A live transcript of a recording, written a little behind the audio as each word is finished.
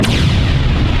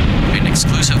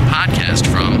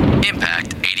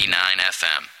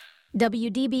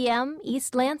WDBM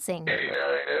East Lansing.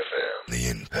 K9FM. The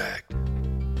Impact.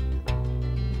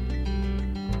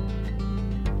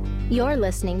 You're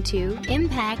listening to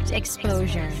Impact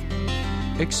Exposure.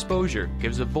 Exposure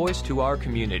gives a voice to our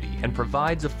community and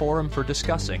provides a forum for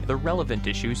discussing the relevant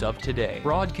issues of today.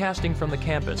 Broadcasting from the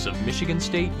campus of Michigan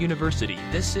State University,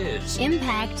 this is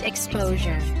Impact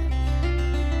Exposure.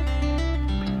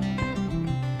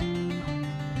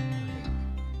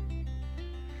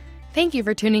 Thank you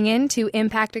for tuning in to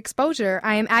Impact Exposure.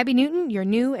 I am Abby Newton, your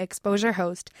new Exposure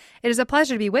host. It is a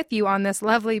pleasure to be with you on this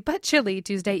lovely but chilly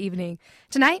Tuesday evening.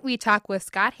 Tonight, we talk with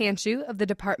Scott Hanshew of the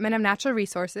Department of Natural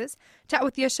Resources, chat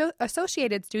with the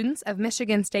Associated Students of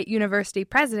Michigan State University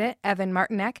President Evan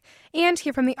Martinek, and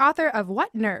hear from the author of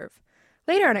What Nerve?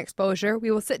 Later on Exposure,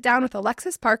 we will sit down with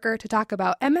Alexis Parker to talk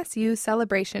about MSU's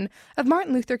celebration of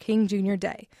Martin Luther King Jr.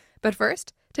 Day. But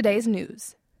first, today's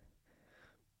news.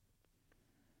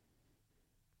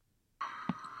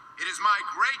 It is my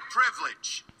great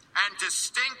privilege and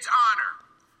distinct honor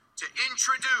to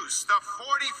introduce the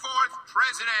 44th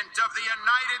President of the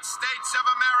United States of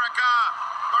America,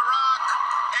 Barack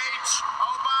H.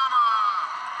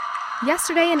 Obama.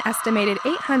 Yesterday, an estimated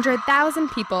 800,000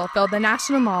 people filled the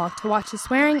National Mall to watch the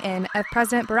swearing-in of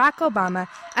President Barack Obama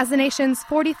as the nation's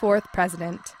 44th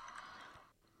president.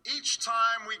 Each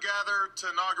time we gather to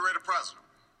inaugurate a president,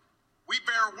 we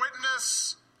bear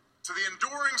witness to the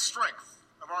enduring strength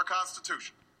of our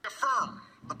Constitution. We affirm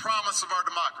the promise of our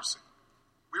democracy.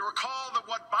 We recall that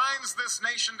what binds this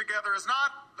nation together is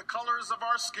not the colors of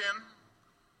our skin,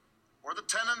 or the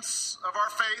tenets of our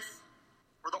faith,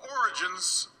 or the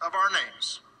origins of our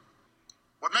names.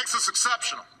 What makes us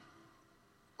exceptional,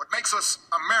 what makes us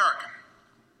American,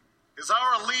 is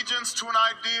our allegiance to an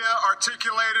idea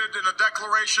articulated in a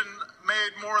declaration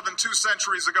made more than 2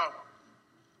 centuries ago.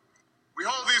 We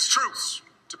hold these truths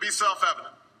to be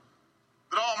self-evident,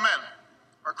 that all men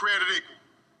are created equal,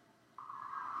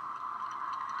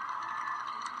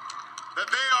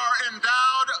 that they are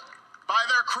endowed by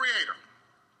their Creator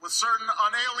with certain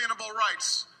unalienable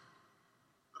rights,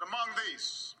 that among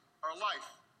these are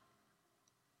life,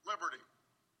 liberty,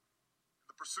 and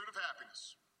the pursuit of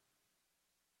happiness.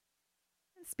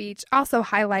 Speech also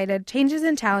highlighted changes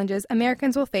and challenges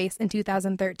Americans will face in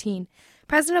 2013.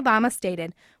 President Obama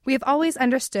stated, "We have always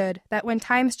understood that when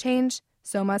times change,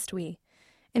 so must we."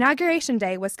 Inauguration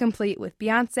Day was complete with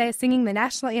Beyoncé singing the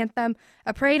national anthem,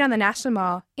 a parade on the National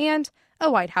Mall, and a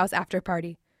White House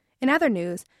after-party. In other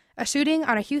news, a shooting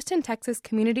on a Houston, Texas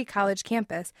community college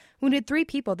campus wounded 3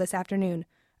 people this afternoon.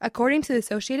 According to the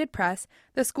Associated Press,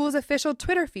 the school's official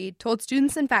Twitter feed told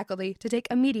students and faculty to take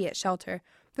immediate shelter.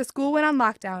 The school went on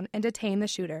lockdown and detained the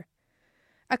shooter.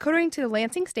 According to the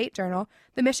Lansing State Journal,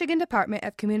 the Michigan Department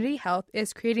of Community Health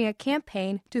is creating a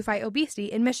campaign to fight obesity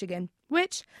in Michigan,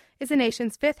 which is the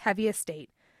nation's 5th heaviest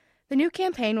state. The new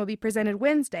campaign will be presented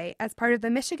Wednesday as part of the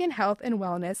Michigan Health and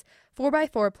Wellness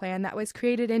 4x4 plan that was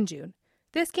created in June.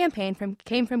 This campaign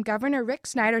came from Governor Rick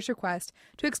Snyder's request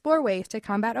to explore ways to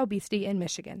combat obesity in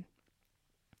Michigan.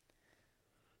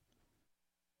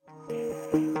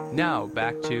 Now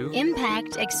back to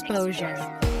Impact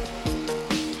Exposure.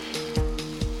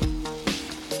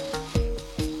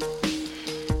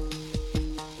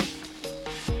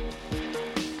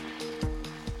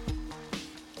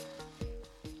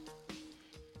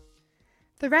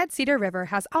 The Red Cedar River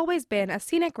has always been a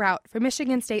scenic route for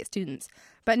Michigan State students,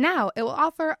 but now it will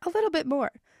offer a little bit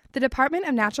more. The Department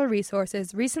of Natural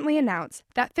Resources recently announced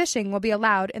that fishing will be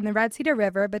allowed in the Red Cedar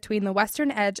River between the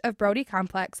western edge of Brody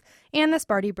Complex and the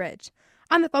Sparty Bridge.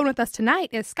 On the phone with us tonight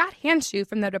is Scott Hanshew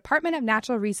from the Department of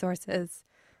Natural Resources.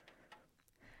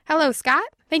 Hello,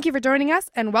 Scott. Thank you for joining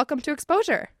us, and welcome to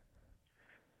Exposure.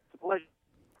 It's a pleasure.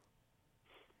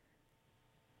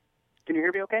 Can you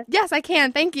hear me okay? Yes, I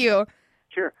can. Thank you.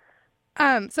 Sure.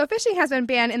 So fishing has been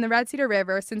banned in the Red Cedar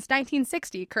River since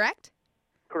 1960, correct?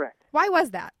 Correct. Why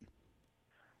was that?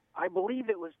 I believe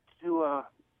it was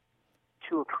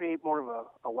to create more of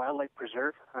a wildlife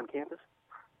preserve on campus.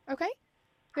 Okay.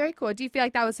 Very cool. Do you feel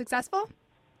like that was successful?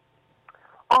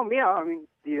 Yeah. I mean,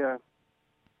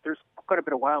 there's quite a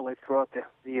bit of wildlife throughout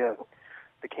the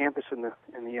campus and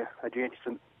the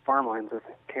adjacent farmlands that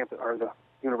the campus or the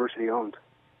university owns.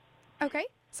 Okay.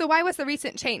 So why was the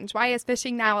recent change? Why is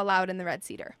fishing now allowed in the Red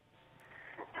Cedar?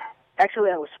 Actually,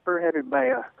 that was spearheaded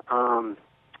by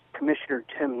Commissioner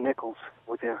Tim Nichols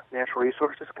with the Natural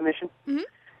Resources Commission. Mm-hmm.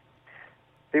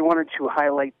 They wanted to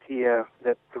highlight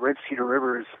that the Red Cedar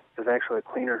River is actually a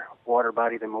cleaner water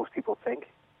body than most people think.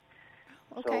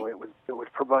 Okay. So it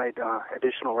would provide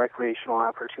additional recreational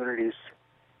opportunities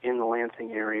in the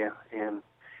Lansing area and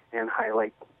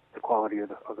highlight the quality of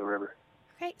the river.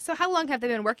 Okay, so how long have they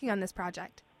been working on this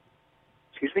project?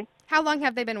 Excuse me? How long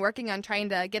have they been working on trying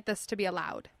to get this to be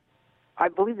allowed? I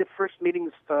believe the first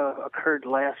meetings occurred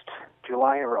last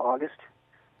July or August.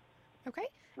 Okay.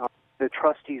 The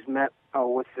trustees met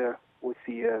with the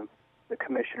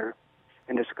commissioner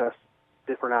and discussed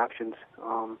different options,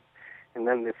 and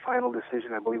then the final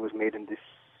decision, I believe, was made in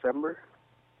December.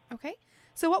 Okay.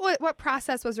 So what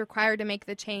process was required to make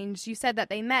the change? You said that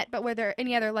they met, but were there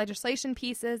any other legislation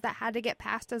pieces that had to get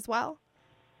passed as well?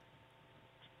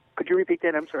 Could you repeat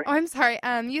that? I'm sorry. Oh, I'm sorry.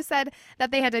 You said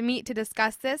that they had to meet to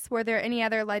discuss this. Were there any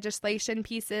other legislation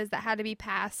pieces that had to be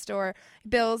passed or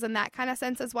bills in that kind of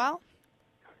sense as well?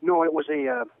 No, it was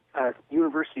a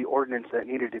university ordinance that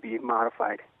needed to be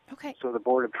modified. Okay. So the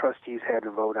Board of Trustees had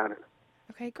to vote on it.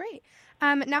 Okay, great.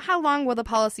 Now, how long will the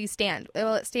policy stand?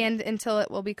 Will it stand until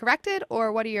it will be corrected,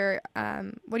 or what do you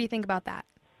think about that?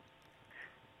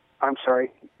 I'm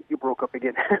sorry, you broke up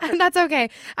again. That's okay.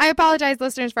 I apologize,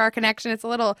 listeners, for our connection. It's a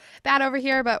little bad over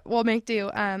here, but we'll make do.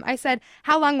 I said,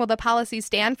 how long will the policy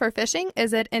stand for fishing?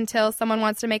 Is it until someone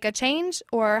wants to make a change,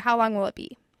 or how long will it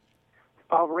be?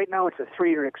 Right now, it's a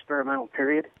 3-year experimental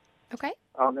period. Okay.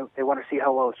 They want to see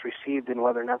how well it's received and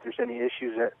whether or not there's any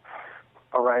issues that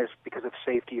arise because of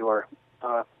safety or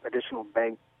additional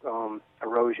bank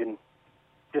erosion,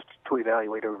 just to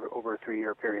evaluate over a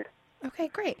 3-year period. Okay,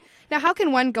 great. Now, how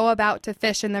can one go about to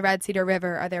fish in the Red Cedar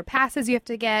River? Are there passes you have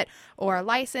to get or a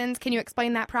license? Can you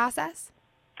explain that process?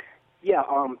 Yeah,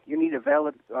 you need a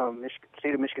valid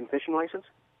state of Michigan fishing license.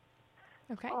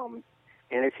 Okay.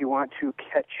 And if you want to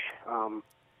catch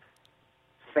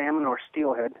salmon or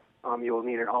steelhead, you'll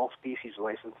need an all-species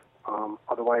license.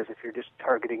 Otherwise, if you're just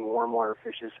targeting warm water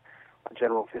fishes, a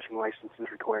general fishing license is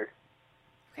required.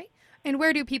 Okay. And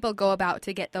where do people go about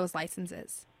to get those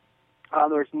licenses?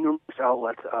 There's numerous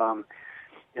outlets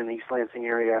in the East Lansing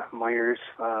area: Myers,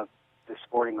 the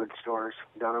sporting goods stores,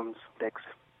 Dunham's, Dick's,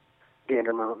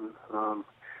 Gander Mountain. I'm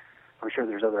sure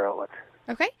there's other outlets.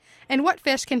 Okay. And what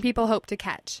fish can people hope to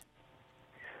catch?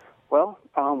 Well,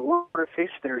 water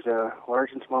fish, there's a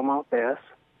large and smallmouth bass,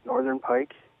 northern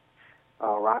pike,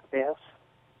 rock bass.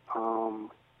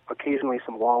 Occasionally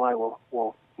some walleye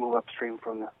will move upstream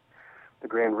from the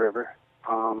Grand River.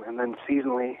 And then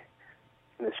seasonally,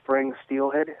 in the spring,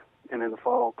 steelhead, and in the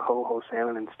fall, coho,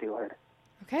 salmon, and steelhead.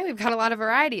 Okay, we've got a lot of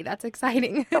variety. That's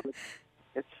exciting.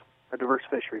 It's a diverse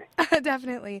fishery.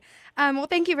 Definitely. Well,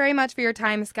 thank you very much for your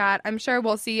time, Scott. I'm sure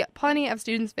we'll see plenty of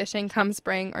students fishing come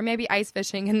spring, or maybe ice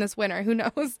fishing in this winter. Who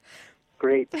knows?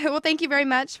 Great. Well, thank you very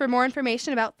much. For more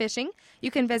information about fishing,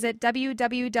 you can visit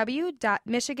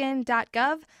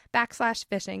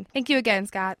www.michigan.gov/fishing. Thank you again,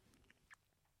 Scott.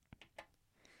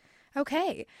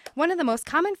 Okay, one of the most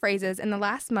common phrases in the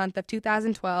last month of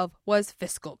 2012 was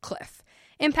fiscal cliff.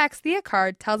 Impact's Thea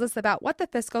Card tells us about what the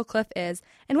fiscal cliff is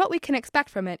and what we can expect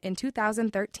from it in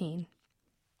 2013.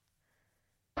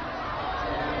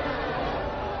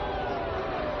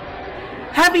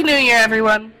 Happy New Year,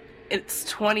 everyone! It's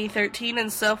 2013,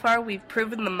 and so far we've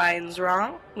proven the minds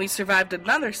wrong, we survived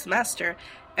another semester,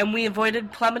 and we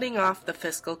avoided plummeting off the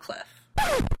fiscal cliff.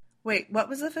 Wait, what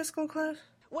was the fiscal cliff?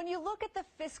 When you look at the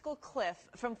fiscal cliff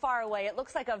from far away, it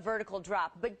looks like a vertical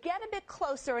drop, but get a bit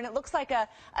closer and it looks like a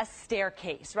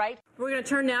staircase, right? We're going to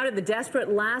turn now to the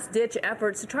desperate last-ditch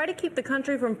efforts to try to keep the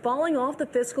country from falling off the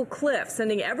fiscal cliff,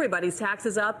 sending everybody's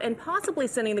taxes up and possibly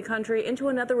sending the country into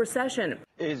another recession.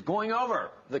 Is going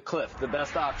over the cliff the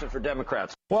best option for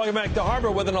Democrats? Welcome back to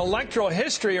Harbor. With an electoral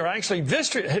history, or actually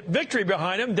victory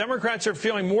behind them, Democrats are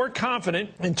feeling more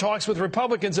confident in talks with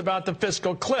Republicans about the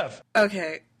fiscal cliff.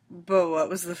 Okay. But what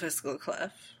was the fiscal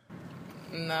cliff?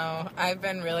 No, I've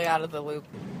been really out of the loop.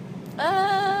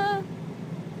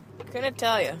 Couldn't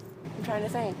tell you. I'm trying to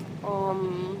think.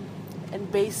 And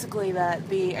basically that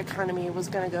the economy was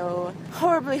going to go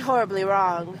horribly, horribly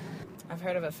wrong. I've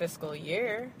heard of a fiscal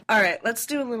year. All right, let's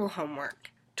do a little homework.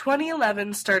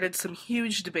 2011 started some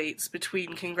huge debates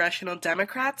between congressional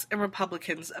Democrats and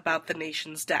Republicans about the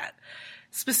nation's debt,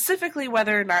 specifically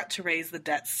whether or not to raise the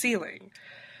debt ceiling.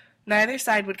 Neither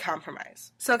side would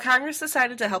compromise. So Congress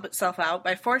decided to help itself out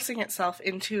by forcing itself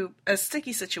into a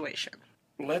sticky situation.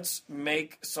 Let's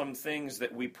make some things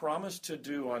that we promised to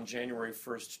do on January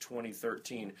 1st,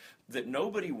 2013, that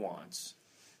nobody wants,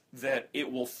 that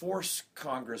it will force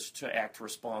Congress to act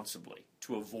responsibly,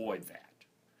 to avoid that.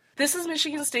 This is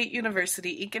Michigan State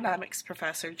University economics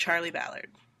professor Charlie Ballard.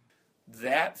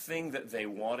 That thing that they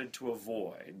wanted to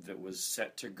avoid, that was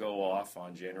set to go off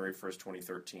on January 1st,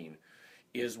 2013,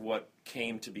 is what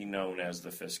came to be known as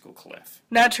the fiscal cliff.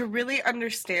 Now, to really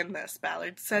understand this,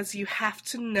 Ballard says you have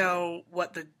to know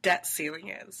what the debt ceiling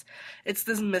is. It's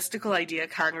this mystical idea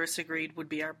Congress agreed would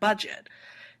be our budget.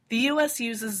 The U.S.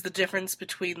 uses the difference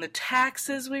between the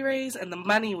taxes we raise and the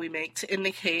money we make to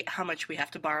indicate how much we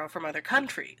have to borrow from other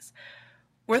countries.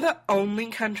 We're the only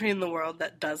country in the world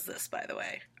that does this, by the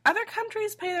way. Other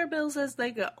countries pay their bills as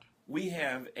they go. We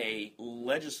have a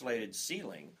legislated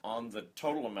ceiling on the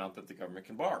total amount that the government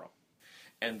can borrow.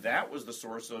 And that was the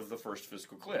source of the first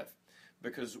fiscal cliff,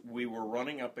 because we were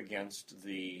running up against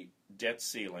the debt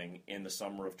ceiling in the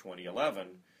summer of 2011.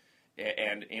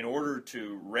 And in order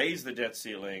to raise the debt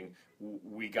ceiling,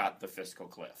 we got the fiscal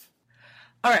cliff.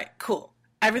 All right, cool.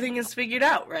 Everything is figured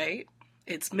out, right?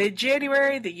 It's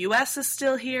mid-January, the U.S. is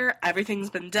still here, everything's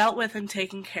been dealt with and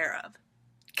taken care of.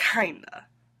 Kinda.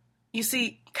 You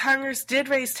see, Congress did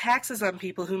raise taxes on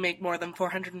people who make more than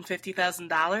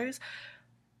 $450,000,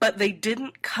 but they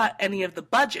didn't cut any of the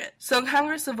budget, so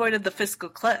Congress avoided the fiscal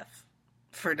cliff.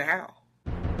 For now.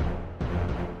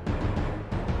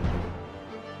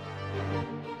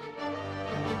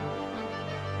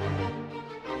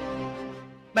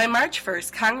 By March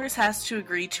 1st, Congress has to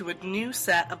agree to a new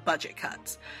set of budget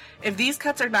cuts. If these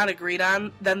cuts are not agreed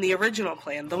on, then the original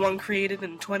plan, the one created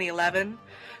in 2011,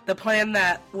 the plan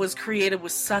that was created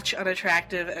with such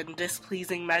unattractive and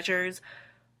displeasing measures,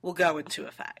 will go into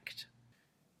effect.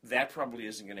 That probably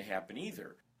isn't going to happen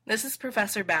either. This is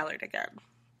Professor Ballard again.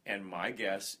 And my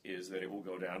guess is that it will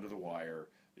go down to the wire,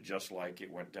 just like it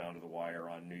went down to the wire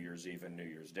on New Year's Eve and New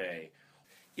Year's Day.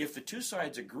 If the two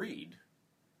sides agreed,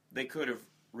 they could have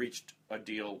reached a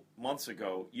deal months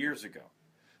ago, years ago.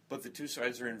 But the two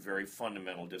sides are in very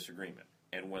fundamental disagreement.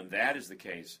 And when that is the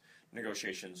case,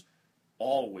 negotiations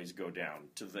always go down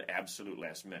to the absolute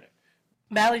last minute.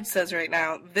 Ballard says right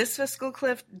now, this fiscal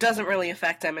cliff doesn't really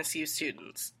affect MSU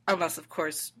students, unless, of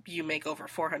course, you make over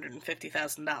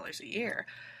 $450,000 a year.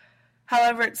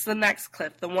 However, it's the next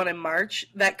cliff, the one in March,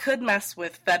 that could mess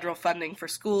with federal funding for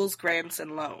schools, grants,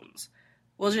 and loans.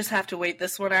 We'll just have to wait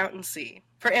this one out and see.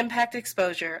 For Impact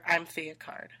Exposure, I'm Thea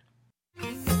Card.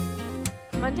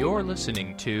 You're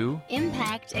listening to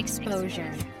Impact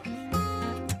Exposure.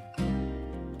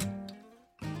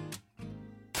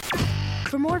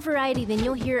 For more variety than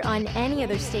you'll hear on any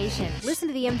other station, listen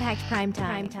to the Impact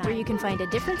Primetime, where you can find a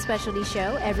different specialty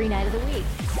show every night of the week.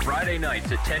 Friday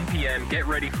nights at 10 p.m., get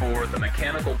ready for The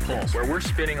Mechanical Pulse, where we're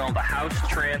spinning all the house,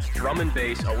 trance, drum and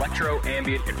bass, electro,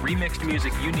 ambient, and remixed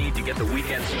music you need to get the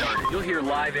weekend started. You'll hear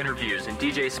live interviews and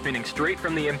DJs spinning straight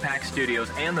from the Impact Studios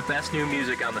and the best new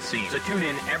music on the scene. So tune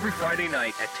in every Friday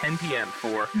night at 10 p.m.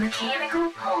 for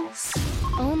Mechanical Pulse.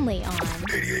 Only on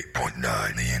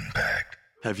 88.9 The Impact.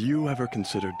 Have you ever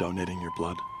considered donating your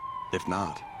blood? If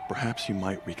not, perhaps you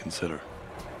might reconsider.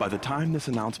 By the time this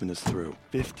announcement is through,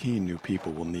 15 new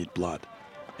people will need blood.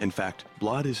 In fact,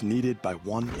 blood is needed by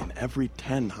 1 in every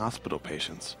 10 hospital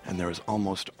patients, and there is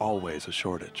almost always a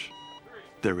shortage.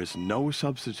 There is no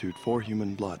substitute for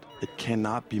human blood. It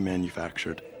cannot be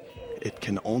manufactured. It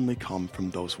can only come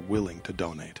from those willing to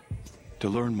donate. To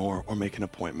learn more or make an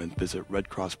appointment, visit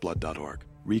redcrossblood.org.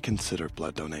 Reconsider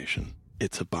blood donation.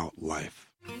 It's about life.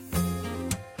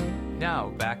 Now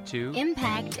back to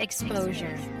Impact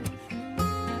Exposure.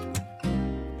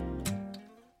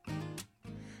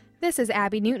 This is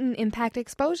Abby Newton, Impact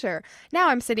Exposure. Now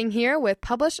I'm sitting here with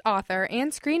published author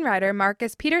and screenwriter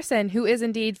Marcus Peterson, who is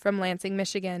indeed from Lansing,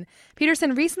 Michigan.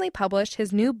 Peterson recently published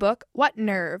his new book, What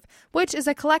Nerve?, which is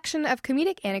a collection of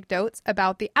comedic anecdotes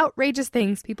about the outrageous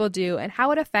things people do and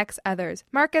how it affects others.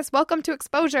 Marcus, welcome to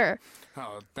Exposure.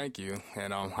 Oh, thank you.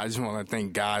 And I just want to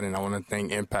thank God, and I want to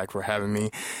thank Impact for having me.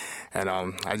 And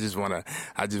I just want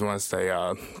to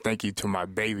say thank you to my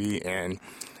baby, and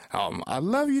I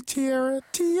love you, Tiara.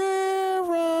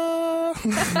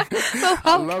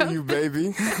 I love you,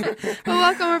 baby. Well,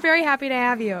 welcome. We're very happy to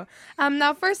have you.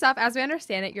 Now, first off, as we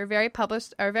understand it, you're very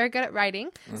good at writing.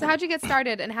 So how'd you get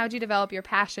started, and how'd you develop your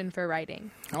passion for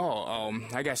writing?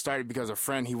 I got started because a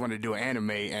friend, he wanted to do an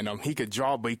anime, and he could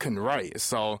draw, but he couldn't write.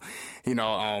 So,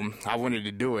 I wanted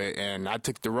to do it, and I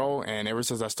took the role, and ever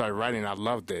since I started writing, I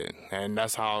loved it. And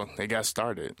that's how it got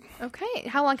started. Okay.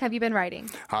 How long have you been writing?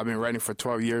 I've been writing for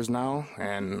 12 years now,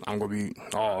 and I'm going to be,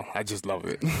 I just love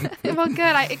it. Well,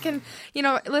 good.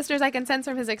 Listeners, I can sense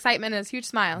from his excitement and his huge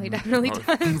smile. He definitely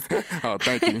does. Oh,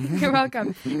 thank you. You're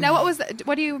welcome. Now,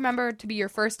 what do you remember to be your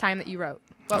first time that you wrote?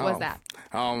 What was that?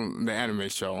 The anime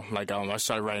show. I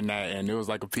started writing that, and it was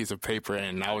like a piece of paper,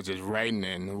 and I was just writing.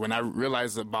 And when I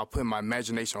realized about putting my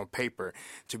imagination on paper,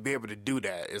 to be able to do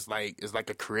that, it's like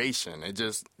a creation. It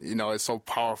just, it's so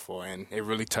powerful, and it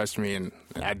really touched me, and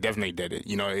I definitely did it.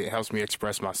 It helps me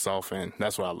express myself, and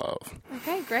that's what I love.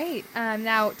 Okay, great.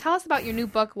 Now, tell us about your new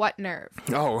book, What Nerve?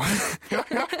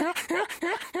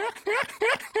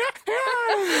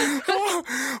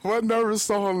 What Nerve is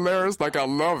so hilarious. Like, I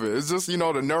love it. It's just, the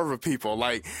nerve of people.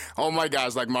 Like, oh my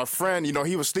gosh, like my friend,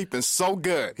 he was sleeping so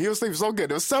good. It was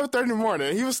 7:30 in the morning,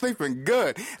 and he was sleeping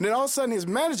good. And then all of a sudden, his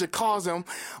manager calls him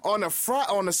on a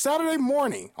Saturday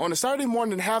morning,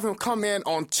 to have him come in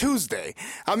on Tuesday.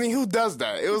 I mean, who does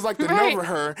that? It was like the nerve of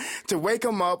her to wake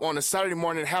him up on a Saturday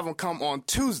morning and have him come on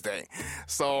Tuesday.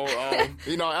 So,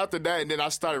 after that, and then I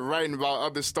started writing about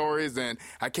other stories, and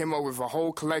I came up with a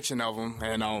whole collection of them,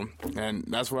 and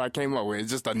that's what I came up with.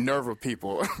 It's just a nerve of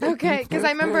people. Okay, because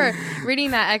I remember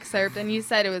reading that excerpt, and you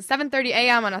said it was 7:30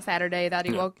 a.m. on a Saturday that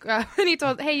he woke up, and he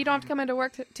told, hey, you don't have to come into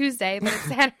work Tuesday, but it's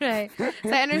Saturday. So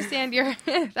I understand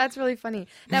that's really funny.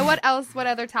 Now, what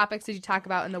other topics did you talk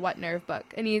about in the What Nerve book?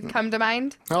 Any come to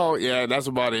mind? Oh, yeah, that's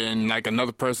about it. And like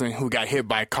another person who got hit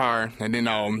by a car, and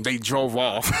then they drove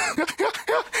off.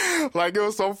 Like, it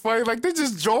was so funny. Like, they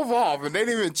just drove off, and they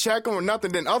didn't even check them or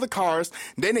nothing. Then other cars,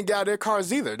 they didn't get out of their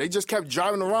cars either. They just kept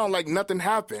driving around like nothing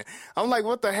happened. I'm like,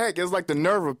 what the heck? It's like the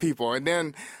nerve of people. And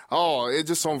then, it's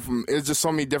just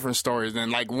so many different stories.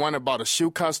 And like one about a shoe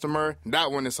customer,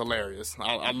 that one is hilarious.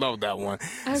 I love that one.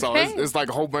 Okay. So it's like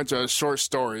a whole bunch of short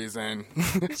stories. And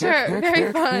Sure,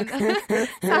 very fun.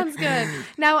 Sounds good.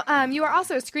 Now, you are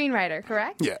also a screenwriter,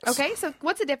 correct? Yes. Okay, so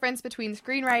what's the difference between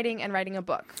screenwriting and writing a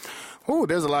book? Oh,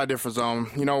 there's a lot of difference.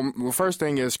 The first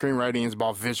thing is screenwriting is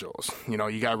about visuals.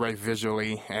 You got to write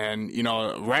visually, and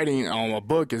writing a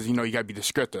book is you got to be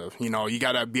descriptive. You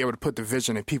got to be able to put the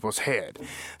vision in people's head.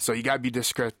 So you got to be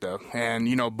descriptive, and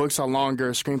books are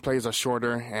longer, screenplays are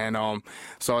shorter, and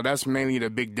so that's mainly the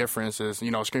big difference. Is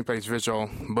screenplays visual,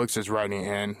 books is writing,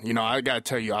 and I got to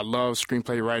tell you, I love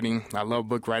screenplay writing, I love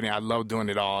book writing, I love doing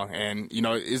it all, and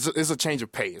it's a change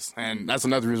of pace, and that's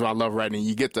another reason why I love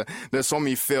writing. There's so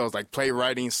many feels like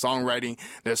playwriting, songwriting.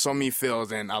 There's so many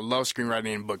fields, and I love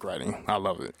screenwriting and book writing. I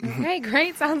love it. Okay,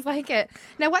 great. Sounds like it.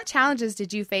 Now, what challenges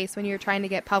did you face when you were trying to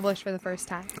get published for the first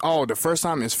time? Oh, the first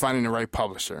time is finding the right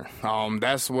publisher.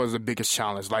 That was the biggest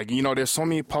challenge. Like, there's so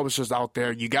many publishers out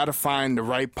there. You got to find the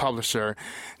right publisher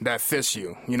that fits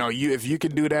you. If you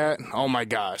could do that, oh my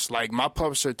gosh. Like my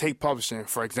publisher, Take Publishing,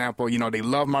 for example, they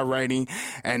love my writing,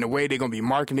 and the way they're going to be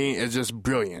marketing is just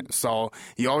brilliant. So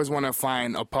you always want to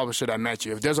find a publisher that matches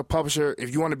you. If there's a publisher,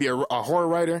 if you want to be a horror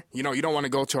writer, you don't want to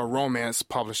go to a romance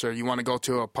publisher. You want to go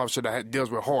to a publisher that deals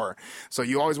with horror. So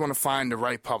you always want to find the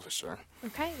right publisher.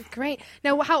 Okay, great.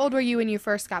 Now, how old were you when you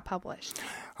first got published?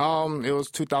 It was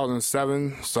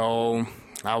 2007, so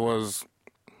I was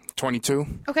 22.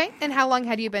 Okay, and how long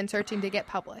had you been searching to get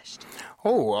published?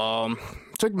 It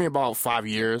took me about 5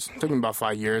 years.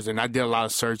 And I did a lot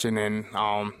of searching, and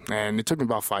it took me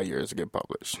about 5 years to get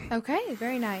published. Okay,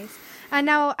 very nice.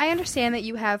 Now, I understand that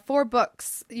you have 4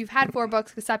 books. You've had 4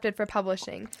 books accepted for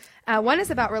publishing. One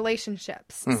is about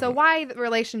relationships. Mm-hmm. So why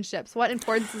relationships? What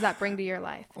importance does that bring to your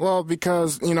life? Well,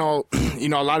 because, a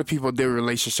lot of people deal with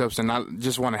relationships, and I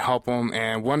just want to help them.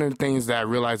 And one of the things that I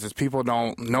realize is people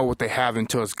don't know what they have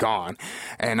until it's gone.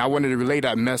 And I wanted to relay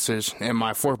that message in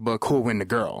my 4th book, Who Will Win the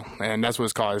Girl? And that's what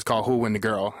it's called. It's called Who Will Win the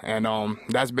Girl? And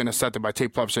that's been accepted by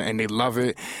Take Publishing, and they love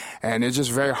it. And it's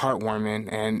just very heartwarming,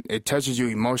 and it touches you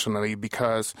emotionally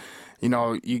because you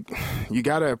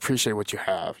got to appreciate what you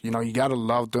have. You got to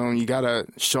love them. You got to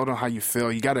show them how you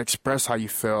feel. You got to express how you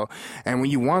feel. And when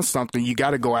you want something, you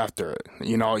got to go after it.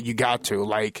 You got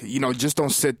to. Just don't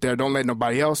sit there. Don't let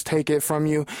nobody else take it from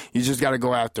you. You just got to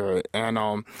go after it. And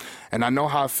I know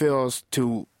how it feels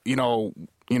to,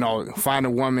 find a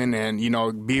woman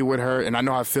and, be with her. And I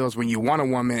know how it feels when you want a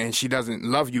woman and she doesn't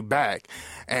love you back.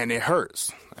 And it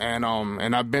hurts. And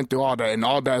I've been through all that. And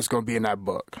all that is going to be in that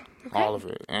book. Okay. All of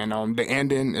it. And the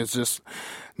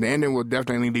ending will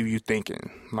definitely leave you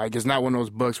thinking. Like, it's not one of those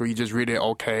books where you just read it,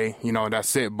 okay,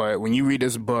 that's it. But when you read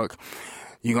this book,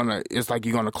 it's like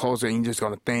you're gonna close it and you're just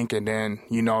gonna think, and then,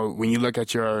 when you look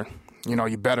at your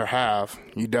better half,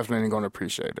 you're definitely gonna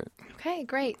appreciate it. Okay,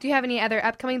 great. Do you have any other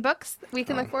upcoming books we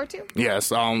can look forward to? Yes,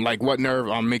 like What Nerve,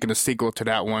 I'm making a sequel to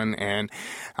that one, and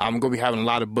I'm going to be having a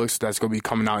lot of books that's going to be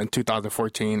coming out in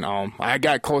 2014. I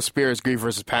got Cold Spirits, Grief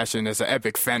vs. Passion. It's an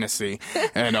epic fantasy,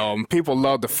 and people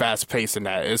love the fast pace in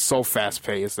that. It's so fast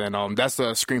paced, and that's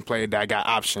a screenplay that I got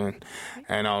optioned,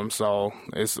 and so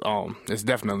it's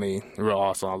definitely real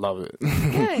awesome. I love it.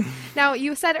 Good. Now,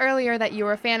 you said earlier that you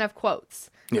were a fan of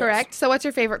quotes, correct? Yes. So what's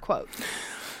your favorite quote?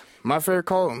 My favorite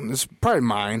quote is probably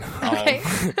mine. Okay.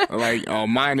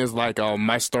 Mine is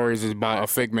my stories is about a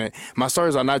figment. My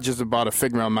stories are not just about a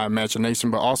figment of my imagination,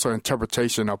 but also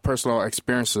interpretation of personal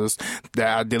experiences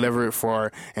that I deliver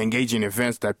for engaging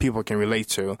events that people can relate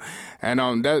to. And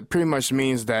that pretty much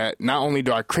means that not only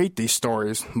do I create these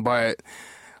stories, but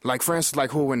like, for instance,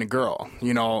 like Who Win the Girl,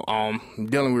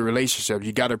 dealing with relationships,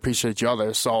 you got to appreciate your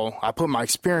other. So I put my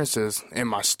experiences in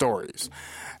my stories.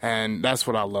 And that's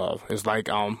what I love. It's like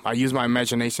I use my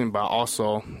imagination, but I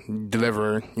also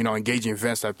deliver, engaging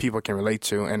events that people can relate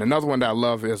to. And another one that I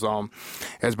love is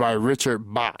by Richard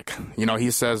Bach.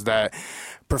 He says that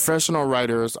professional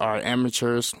writers are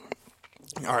amateurs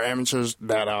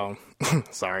that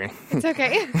sorry. It's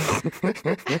okay.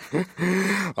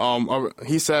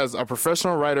 He says a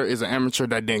professional writer is an amateur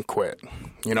that didn't quit.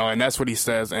 And that's what he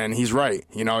says, and he's right.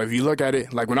 If you look at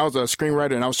it, like when I was a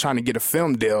screenwriter and I was trying to get a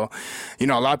film deal, a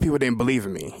lot of people didn't believe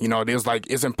in me. They was like,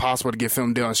 it's impossible to get a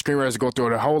film deal, and screenwriters go through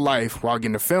their whole life while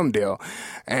getting a film deal.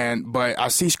 But I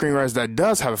see screenwriters that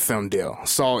does have a film deal.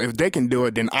 So if they can do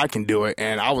it, then I can do it,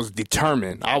 and I was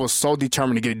determined. I was so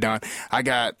determined to get it done. I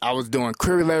was doing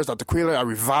query letters after query letter. I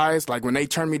revised. Like when they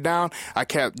turned me down, I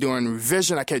kept doing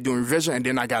revision, and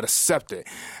then I got accepted.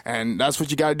 And that's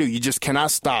what you got to do. You just cannot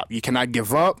stop. You cannot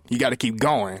give up. You got to keep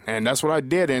going. And that's what I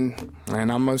did, and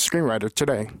I'm a screenwriter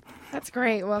today. That's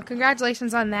great. Well,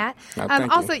 congratulations on that.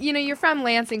 Thank also, you. You're from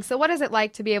Lansing, so what is it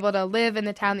like to be able to live in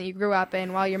the town that you grew up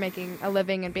in while you're making a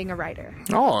living and being a writer?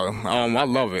 I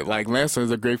love it. Like, Lansing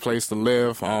is a great place to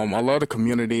live. I love the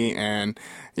community, and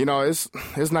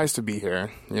it's nice to be here.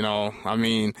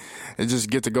 You just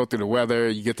get to go through the weather,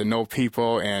 you get to know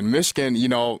people, and Michigan,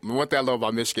 one thing I love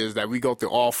about Michigan is that we go through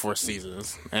all 4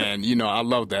 seasons, and, I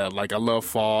love that. Like, I love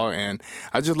fall, and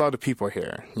I just love the people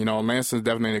here. Lansing is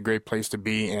definitely a great place to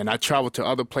be, and I travel to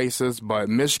other places, but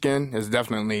Michigan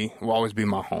will always be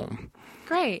my home.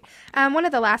 Great. One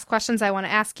of the last questions I want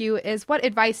to ask you is what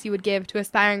advice you would give to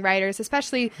aspiring writers,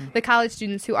 especially the college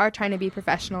students who are trying to be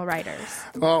professional writers?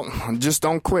 Well, just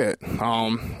don't quit. I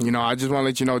just want to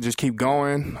let you know, just keep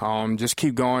going. Just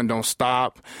keep going. Don't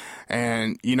stop.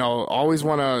 And, always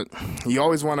want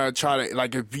to try to,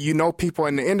 like, if you know people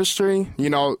in the industry,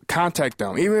 contact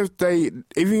them. Even if they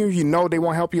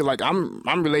won't help you, like,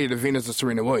 I'm related to Venus and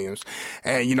Serena Williams.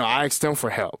 And, I ask them for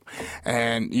help.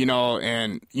 And,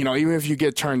 even if you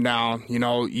get turned down,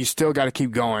 you still got to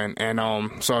keep going. And,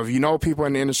 so if you know people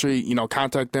in the industry,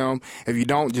 contact them. If you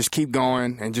don't, just keep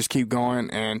going and just keep going.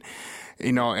 And,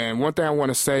 and one thing I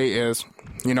want to say is,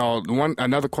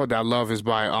 another quote that I love is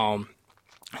by,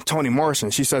 Toni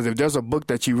Morrison. She says, if there's a book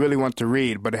that you really want to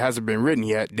read, but it hasn't been written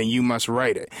yet, then you must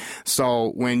write it.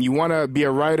 So when you want to be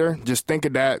a writer, just think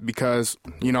of that because,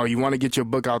 you want to get your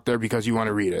book out there because you want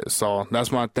to read it. So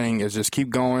that's my thing is just keep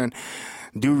going.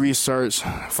 Do research,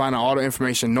 find out all the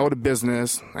information, know the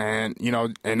business, and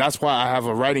that's why I have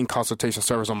a writing consultation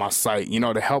service on my site,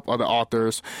 to help other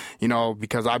authors,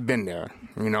 because I've been there.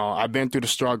 I've been through the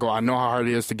struggle. I know how hard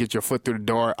it is to get your foot through the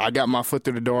door. I got my foot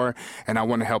through the door, and I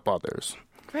want to help others.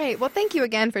 Great. Well, thank you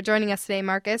again for joining us today,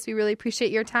 Marcus. We really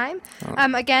appreciate your time.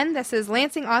 Again, this is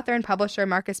Lansing author and publisher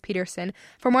Marcus Peterson.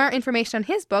 For more information on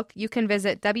his book, you can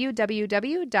visit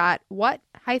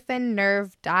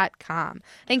www.what-nerve.com.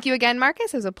 Thank you again,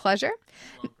 Marcus. It was a pleasure.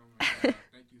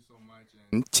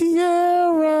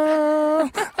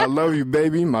 Tiara, I love you,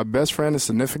 baby. My best friend and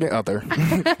significant other.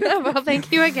 Well,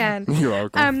 thank you again. You're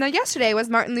welcome. Now, yesterday was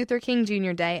Martin Luther King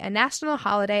Jr. Day, a national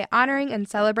holiday honoring and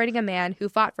celebrating a man who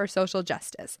fought for social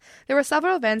justice. There were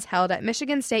several events held at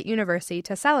Michigan State University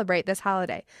to celebrate this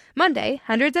holiday. Monday,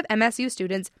 hundreds of MSU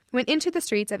students went into the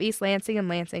streets of East Lansing and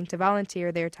Lansing to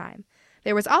volunteer their time.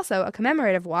 There was also a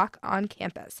commemorative walk on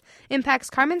campus. Impact's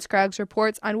Carmen Scruggs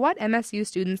reports on what MSU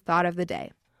students thought of the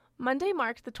day. Monday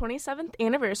marked the 27th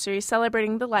anniversary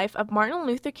celebrating the life of Martin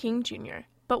Luther King Jr.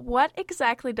 But what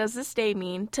exactly does this day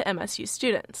mean to MSU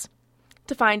students?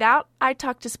 To find out, I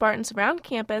talked to Spartans around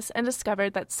campus and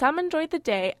discovered that some enjoyed the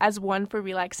day as one for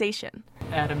relaxation.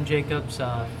 Adam Jacobs,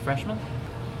 freshman.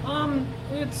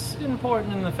 It's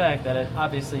important in the fact that it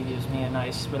obviously gives me a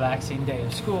nice, relaxing day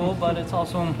of school, but it's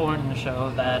also important to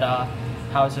show that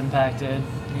how it's impacted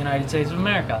the United States of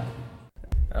America.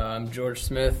 I'm George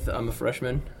Smith. I'm a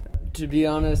freshman. To be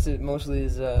honest, it mostly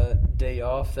is a day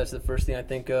off. That's the first thing I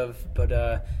think of. But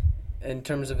in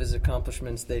terms of his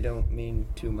accomplishments, they don't mean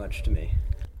too much to me.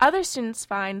 Other students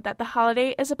find that the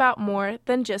holiday is about more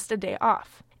than just a day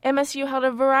off. MSU held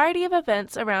a variety of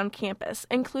events around campus,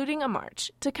 including a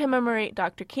march to commemorate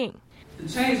Dr. King.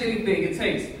 To change anything, it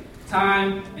takes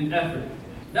time and effort.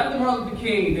 Dr. Martin Luther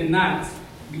King did not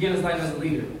begin his life as a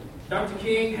leader. Dr.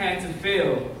 King had to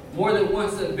fail more than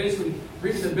once to eventually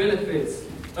reap the benefits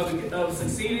of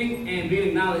succeeding and being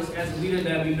acknowledged as a leader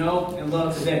that we know and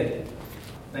love today.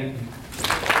 Thank you.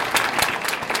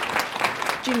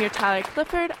 Junior Tyler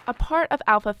Clifford, a part of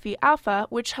Alpha Phi Alpha,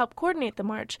 which helped coordinate the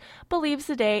march, believes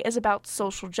the day is about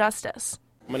social justice.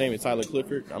 My name is Tyler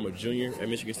Clifford. I'm a junior at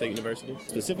Michigan State University.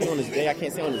 Specifically on this day, I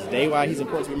can't say on this day why he's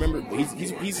important to be remembered, but he's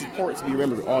important to be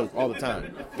remembered all the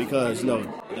time. Because,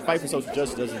 the fight for social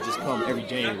justice doesn't just come every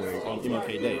January on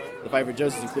MLK Day. The fight for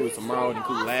justice includes tomorrow, it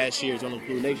includes last year, it's going to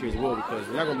include next year as well, because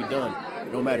we're not going to be done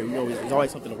no matter. There's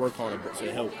always something to work on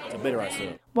to help to better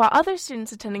ourselves. While other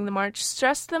students attending the march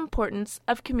stressed the importance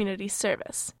of community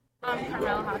service. I'm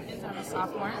Carmela Hawkins. I'm a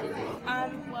sophomore.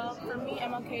 Well, for me,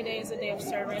 MLK Day is a day of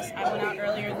service. I went out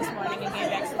earlier this morning and gave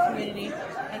back to the community.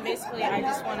 And basically, I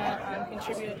just want to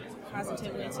contribute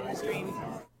positively to this dream.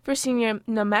 For senior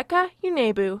Nomeka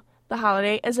Unebu, the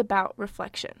holiday is about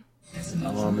reflection. It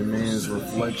means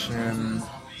reflection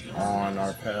on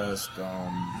our past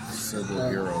civil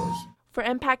heroes. For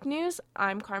Impact News,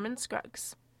 I'm Carmen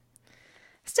Scruggs.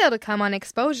 Still to come on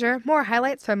Exposure, more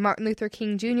highlights from Martin Luther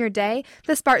King Jr. Day,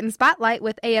 the Spartan Spotlight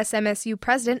with ASMSU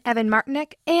President Evan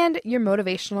Martinick, and your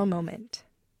motivational moment.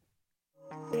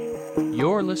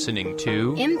 You're listening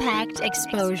to Impact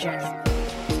Exposure.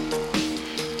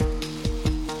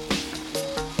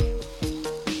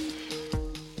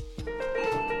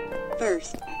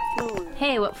 First floor.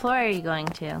 Hey, what floor are you going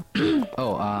to?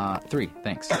 3,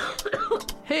 thanks.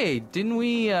 Hey, didn't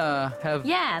we have...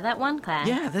 Yeah, that one class.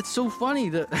 Yeah, that's so funny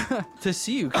to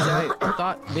see you, because I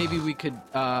thought maybe we could...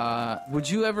 would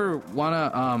you ever want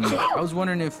to... I was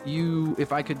wondering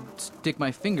if I could stick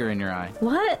my finger in your eye.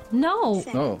 What? No.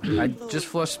 Oh, I just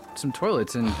flushed some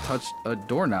toilets and touched a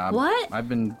doorknob. What? I've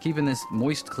been keeping this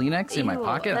moist Kleenex in my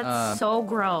pocket. That's so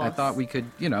gross. I thought we could,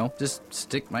 just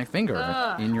stick my finger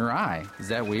in your eye. Is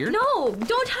that weird? No,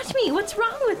 don't touch me. What's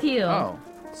wrong with you? Oh.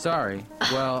 Sorry.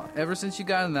 Well, ever since you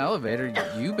got in the elevator,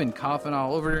 you've been coughing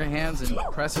all over your hands and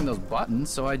pressing those buttons,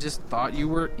 so I just thought you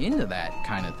were into that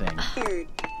kind of thing. Third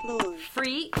floor.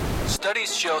 Freak.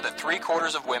 Studies show that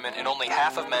 3/4 of women and only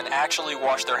half of men actually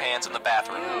wash their hands in the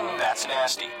bathroom. That's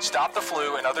nasty. Stop the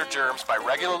flu and other germs by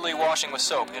regularly washing with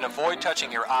soap and avoid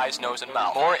touching your eyes, nose, and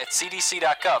mouth. More at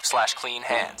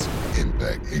cdc.gov/cleanhands.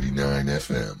 Impact 89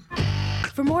 FM.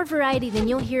 For more variety than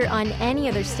you'll hear on any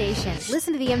other station,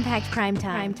 listen to the Impact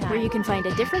Primetime, where you can find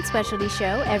a different specialty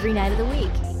show every night of the week.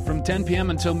 From 10 p.m.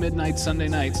 until midnight Sunday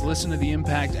nights, listen to the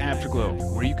Impact Afterglow,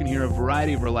 where you can hear a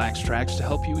variety of relaxed tracks to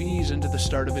help you ease into the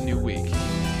start of a new week.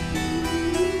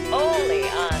 Only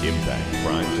on Impact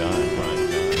Primetime.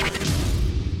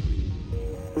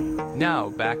 Now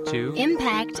back to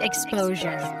Impact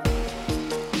Exposure.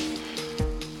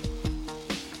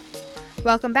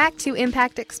 Welcome back to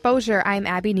Impact Exposure. I'm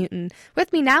Abby Newton.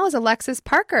 With me now is Alexis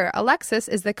Parker. Alexis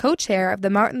is the co-chair of the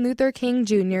Martin Luther King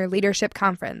Jr. Leadership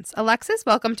Conference. Alexis,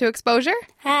 welcome to Exposure.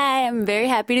 Hi, I'm very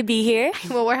happy to be here.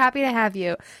 Well, we're happy to have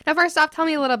you. Now, first off, tell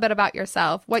me a little bit about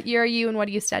yourself. What year are you and what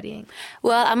are you studying?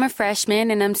 Well, I'm a freshman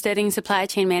and I'm studying supply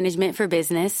chain management for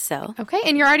business, so. Okay,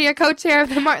 and you're already a co-chair of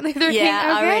the Martin Luther King?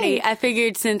 Yeah, okay. already. I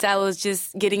figured since I was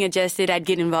just getting adjusted, I'd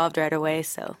get involved right away,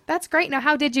 so. That's great. Now,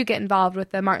 how did you get involved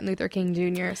with the Martin Luther King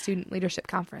Jr. Student Leadership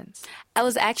Conference? I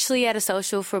was actually at a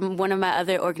social from one of my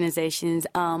other organizations,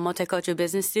 Multicultural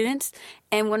Business Students,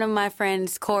 and one of my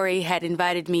friends, Corey, had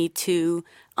invited me to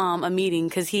a meeting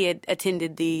because he had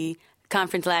attended the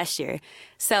conference last year.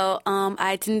 So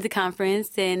I attended the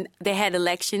conference, and they had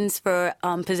elections for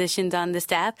positions on the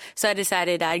staff, so I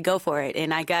decided I'd go for it,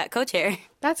 and I got co-chair.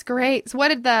 That's great. So what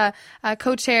did the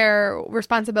co-chair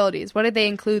responsibilities, what did they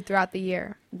include throughout the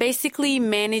year? Basically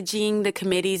managing the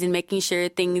committees and making sure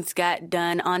things got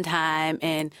done on time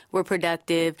and were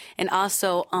productive, and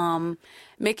also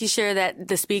making sure that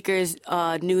the speakers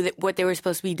knew what they were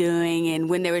supposed to be doing and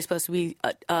when they were supposed to be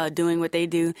doing what they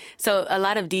do. So a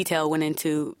lot of detail went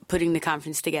into putting the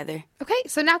conference together. Okay,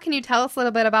 so now can you tell us a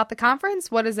little bit about the conference?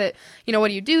 What is it, what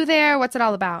do you do there? What's it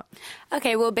all about?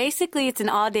 Okay, well, basically it's an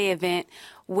all-day event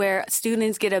where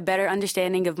students get a better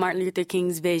understanding of Martin Luther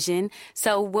King's vision.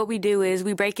 So what we do is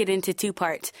we break it into two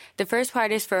parts. The first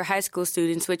part is for high school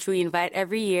students, which we invite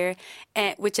every year,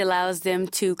 which allows them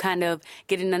to kind of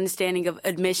get an understanding of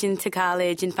admission to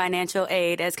college and financial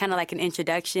aid as kind of like an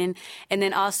introduction. And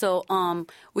then also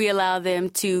we allow them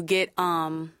to get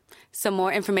some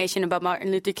more information about Martin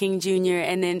Luther King Jr.,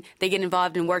 and then they get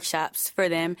involved in workshops for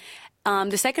them.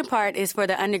 The second part is for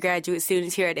the undergraduate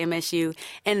students here at MSU,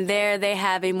 and there they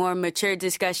have a more mature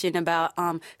discussion about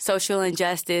social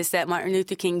injustice that Martin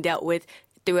Luther King dealt with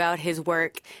throughout his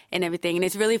work and everything. And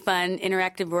it's really fun,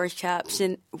 interactive workshops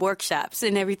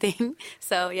and everything.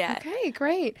 So, yeah. Okay,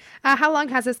 great. How long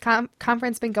has this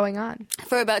conference been going on?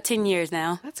 For about 10 years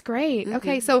now. That's great. Mm-hmm.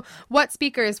 Okay, so what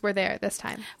speakers were there this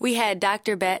time? We had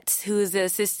Dr. Betts, who's the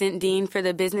assistant dean for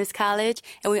the business college,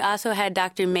 and we also had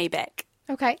Dr. Maybeck.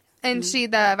 Okay. And she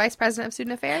the Vice President of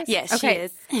Student Affairs? Yes, okay.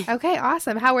 she is. Okay,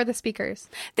 awesome. How were the speakers?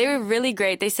 They were really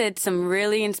great. They said some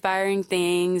really inspiring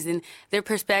things, and their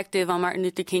perspective on Martin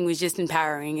Luther King was just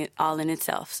empowering it all in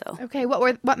itself. So, okay,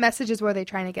 what messages were they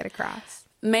trying to get across?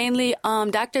 Mainly,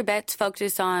 Dr. Betts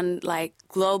focused on like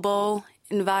global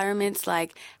environments,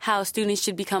 like how students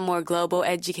should become more global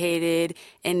educated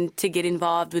and to get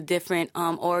involved with different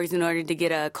orgs in order to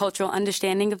get a cultural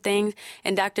understanding of things.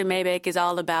 And Dr. Maybeck is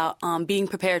all about being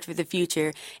prepared for the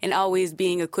future and always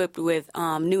being equipped with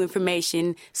new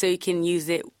information so you can use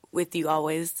it with you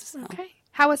always. So. Okay.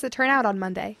 How was the turnout on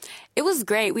Monday? It was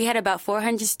great. We had about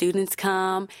 400 students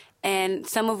come, and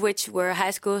some of which were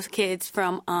high school kids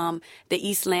from the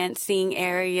East Lansing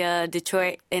area,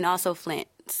 Detroit, and also Flint.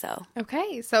 So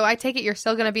okay, so I take it you're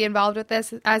still going to be involved with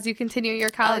this as you continue your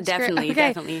college career? Definitely, okay.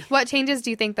 Definitely. What changes do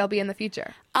you think there'll be in the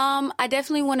future? I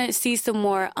definitely want to see some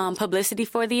more publicity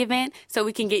for the event so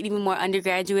we can get even more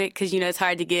undergraduate because, it's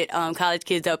hard to get college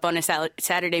kids up on a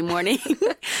Saturday morning.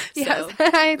 Yes,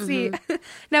 I see. Mm-hmm.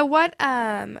 Now,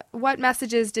 what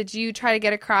messages did you try to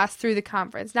get across through the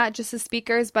conference? Not just the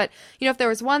speakers, but, if there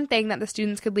was one thing that the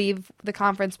students could leave the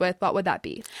conference with, what would that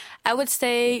be? I would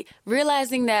say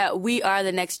realizing that we are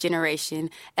the next generation.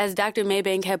 As Dr.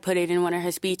 Maybank had put it in one of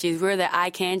her speeches, we're the I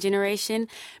can generation,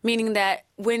 meaning that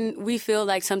when we feel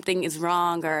like something is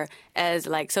wrong or as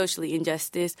like socially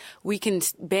injustice, we can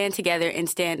band together and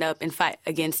stand up and fight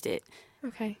against it.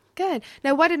 Okay, good.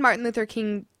 Now, what did Martin Luther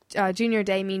King Jr.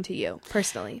 Day mean to you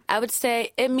personally? I would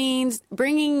say it means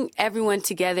bringing everyone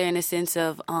together in a sense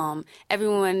of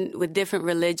everyone with different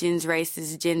religions,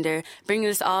 races, gender, bringing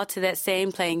us all to that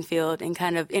same playing field and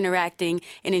kind of interacting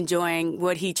and enjoying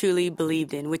what he truly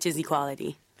believed in, which is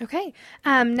equality. Okay.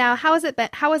 Now, how was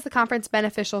the conference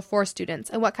beneficial for students,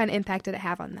 and what kind of impact did it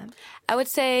have on them? I would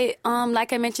say,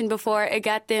 like I mentioned before, it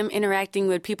got them interacting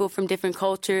with people from different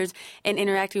cultures and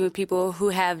interacting with people who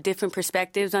have different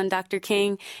perspectives on Dr.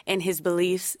 King and his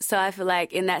beliefs. So I feel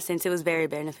like in that sense, it was very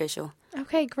beneficial.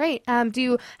 Okay, great. Do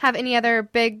you have any other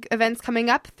big events coming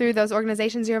up through those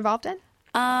organizations you're involved in?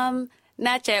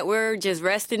 Not yet. We're just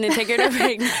resting and taking a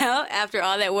break now after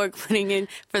all that work putting in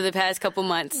for the past couple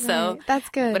months. Right. So that's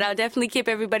good. But I'll definitely keep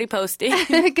everybody posted.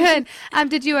 Good.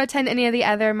 Did you attend any of the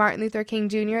other Martin Luther King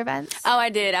Jr. events? Oh, I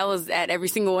did. I was at every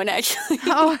single one, actually.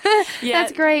 Oh, yeah.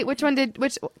 That's great.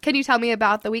 Can you tell me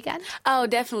about the weekend? Oh,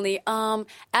 definitely.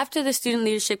 After the Student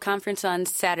Leadership Conference on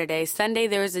Sunday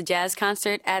there was a jazz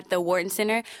concert at the Wharton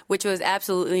Center, which was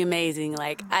absolutely amazing.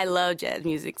 Like, I love jazz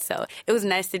music, so it was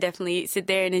nice to definitely sit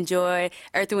there and enjoy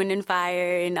Earth, Wind &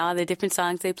 Fire and all the different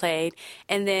songs they played.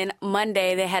 And then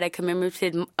Monday they had a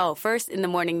commemorative, first in the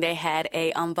morning they had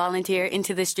a volunteer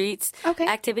into the streets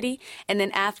activity. And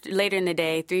then later in the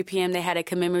day, 3 p.m., they had a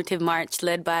commemorative march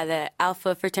led by the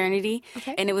Alpha fraternity.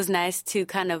 Okay. And it was nice to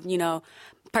kind of,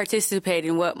 participate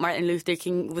in what Martin Luther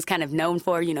King was kind of known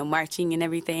for, marching and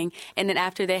everything. And then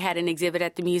after they had an exhibit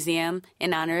at the museum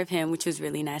in honor of him, which was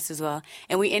really nice as well.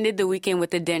 And we ended the weekend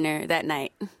with a dinner that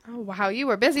night. Oh, wow. You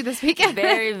were busy this weekend.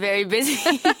 Very, very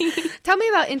busy. Tell me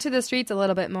about Into the Streets a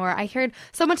little bit more. I heard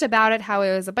so much about it, how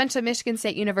it was a bunch of Michigan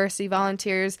State University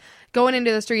volunteers going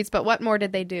into the streets, but what more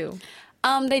did they do?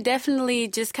 They definitely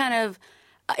just kind of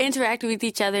interact with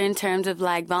each other in terms of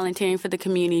like volunteering for the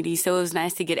community. So it was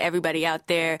nice to get everybody out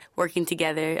there working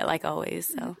together like always.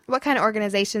 So, what kind of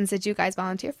organizations did you guys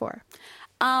volunteer for?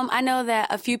 I know that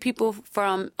a few people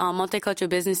from multicultural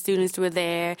business students were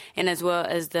there, and as well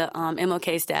as the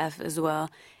MLK staff as well.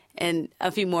 And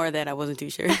a few more that I wasn't too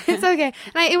sure. It's okay.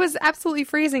 And it was absolutely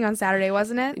freezing on Saturday,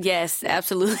 wasn't it? Yes,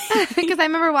 absolutely. Because I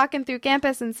remember walking through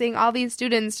campus and seeing all these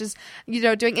students just,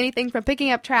 doing anything from picking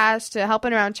up trash to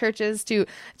helping around churches to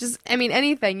just,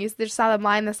 anything. You just saw them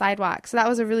line the sidewalk. So that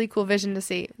was a really cool vision to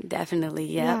see. Definitely,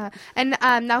 yeah. And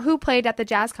now who played at the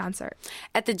jazz concert?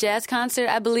 At the jazz concert,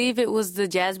 I believe it was the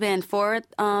jazz band for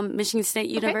Michigan State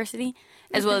University,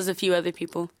 as well as a few other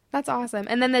people. That's awesome.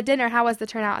 And then the dinner, how was the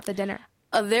turnout at the dinner?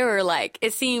 There were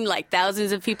it seemed like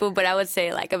thousands of people, but I would say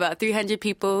about 300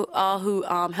 people, all who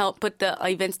helped put the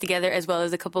events together, as well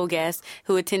as a couple of guests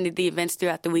who attended the events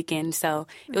throughout the weekend. So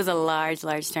it was a large,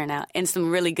 large turnout and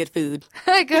some really good food.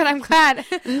 Good, I'm glad.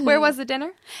 Mm-hmm. Where was the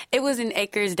dinner? It was in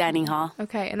Acres Dining Hall.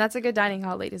 Okay, and that's a good dining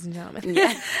hall, ladies and gentlemen.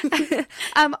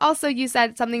 Yeah. Also, you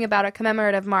said something about a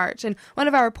commemorative march, and one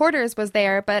of our reporters was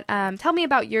there, but tell me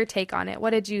about your take on it. What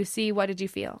did you see? What did you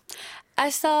feel? I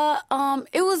saw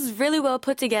it was really well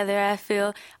put together, I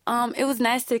feel. It was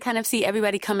nice to kind of see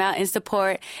everybody come out and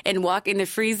support and walk in the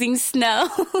freezing snow.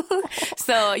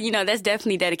 So, that's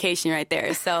definitely dedication right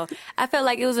there. So I felt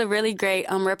like it was a really great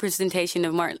representation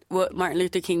of what Martin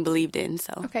Luther King believed in.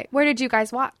 So Okay. Where did you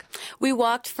guys walk? we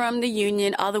walked from the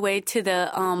Union all the way to the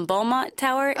Beaumont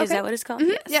Tower. Is that what it's called?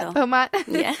 Yeah, Beaumont.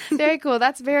 Yeah. Very cool.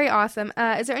 That's very awesome.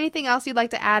 Is there anything else you'd like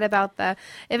to add about the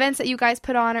events that you guys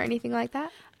put on or anything like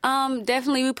that?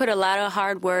 Definitely, we put a lot of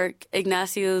hard work.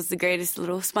 Ignacio's the greatest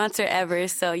little sponsor ever.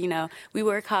 So, we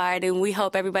work hard, and we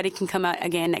hope everybody can come out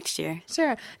again next year.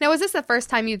 Sure. Now, was this the first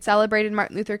time you'd celebrated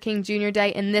Martin Luther King Jr. Day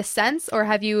in this sense, or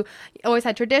have you always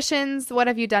had traditions? What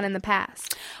have you done in the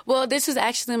past? Well, this was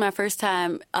actually my first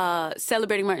time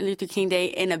celebrating Martin Luther King Day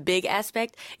in a big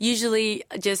aspect. Usually,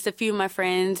 just a few of my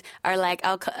friends are like,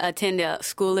 I'll attend a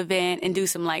school event and do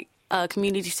some,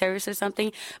 community service or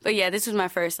something. But, yeah, this was my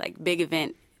first, big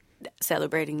event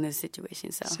celebrating this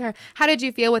situation. So Sure. How did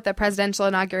you feel with the presidential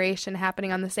inauguration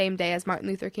happening on the same day as Martin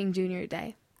Luther King Jr.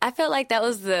 Day? I felt like that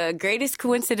was the greatest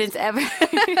coincidence ever.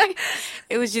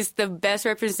 It was just the best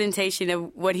representation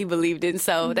of what he believed in.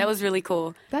 So that was really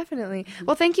cool. Definitely.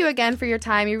 Well, thank you again for your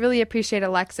time. We really appreciate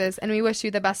Alexis, and we wish you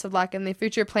the best of luck in the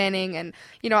future planning and,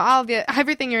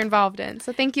 everything you're involved in.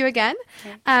 So thank you again.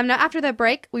 Now, after the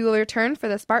break, we will return for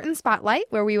the Spartan Spotlight,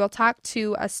 where we will talk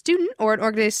to a student or an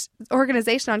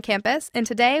organization on campus. And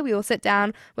today, we will sit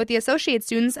down with the Associate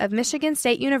Students of Michigan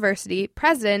State University,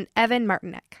 President Evan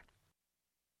Martinek.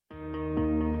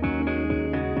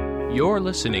 You're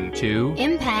listening to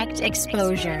Impact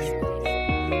Exposure.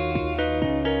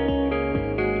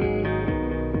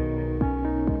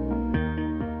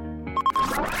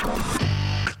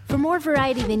 For more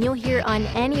variety than you'll hear on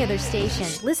any other station,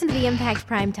 listen to the Impact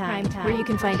Primetime, where you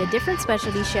can find a different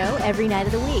specialty show every night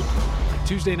of the week.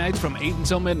 Tuesday nights from 8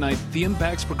 until midnight, the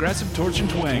Impact's Progressive Torch and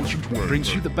Twang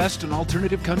brings you the best in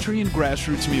alternative country and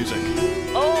grassroots music.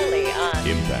 Only on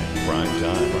Impact Prime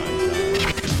Time.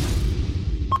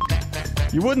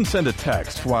 You wouldn't send a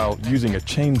text while using a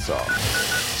chainsaw.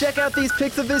 Check out these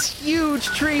pics of this huge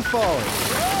tree falling.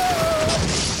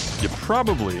 You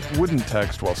probably wouldn't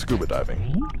text while scuba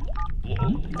diving.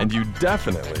 And you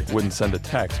definitely wouldn't send a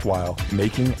text while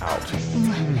making out.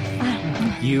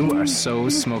 You are so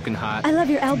smoking hot. I love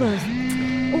your elbows.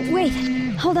 Oh, wait,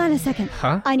 hold on a second.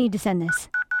 Huh? I need to send this.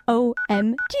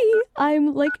 OMG,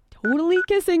 I'm totally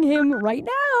kissing him right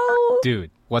now.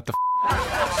 Dude, what the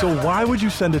So why would you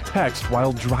send a text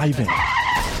while driving?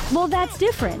 Well, that's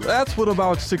different. That's what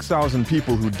about 6,000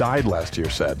 people who died last year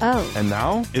said. Oh. And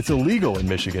now it's illegal in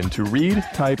Michigan to read,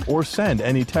 type, or send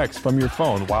any text from your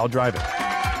phone while driving.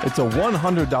 It's a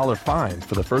 $100 fine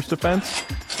for the first offense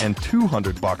and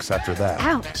 $200 after that.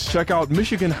 Ouch. Check out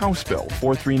Michigan House Bill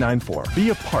 4394. Be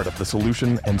a part of the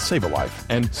solution and save a life.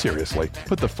 And seriously,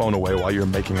 put the phone away while you're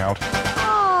making out.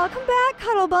 Aw, come back,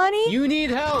 Cuddle Bunny. You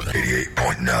need help.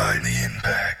 88.9 The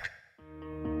Impact.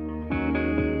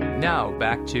 Now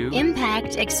back to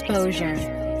Impact Exposure.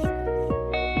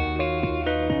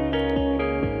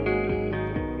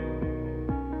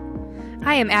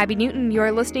 Hi, I'm Abby Newton.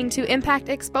 You're listening to Impact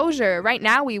Exposure. Right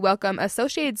now, we welcome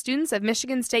Associated Students of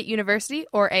Michigan State University,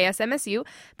 or ASMSU,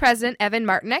 President Evan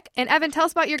Martinek. And Evan, tell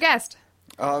us about your guest.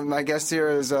 My guest here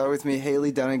is with me,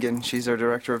 Haley Dunnigan. She's our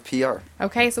Director of PR.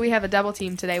 Okay, so we have a double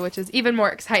team today, which is even more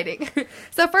exciting.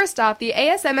 So first off, the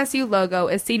ASMSU logo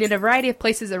is seen in a variety of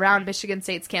places around Michigan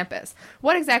State's campus.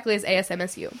 What exactly is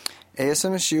ASMSU?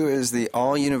 ASMSU is the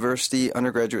all-university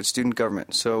undergraduate student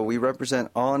government. So we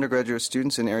represent all undergraduate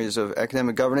students in areas of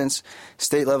academic governance,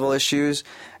 state-level issues,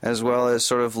 as well as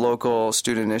sort of local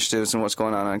student initiatives and what's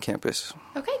going on campus.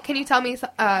 Okay, can you tell me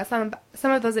some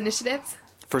of those initiatives?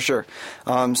 For sure.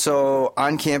 So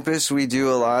on campus, we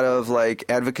do a lot of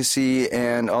advocacy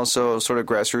and also sort of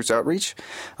grassroots outreach.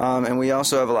 And we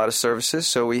also have a lot of services.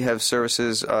 So we have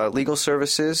services, legal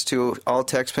services to all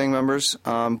tax-paying members,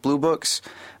 Blue Books,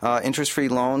 interest-free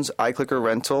loans, iClicker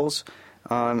rentals,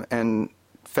 and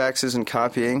faxes and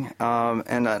copying.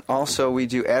 And also we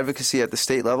do advocacy at the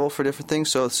state level for different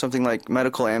things. So something like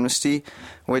medical amnesty,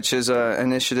 which is an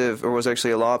initiative, or was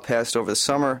actually a law passed over the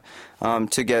summer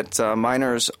to get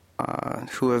minors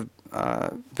who have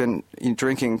been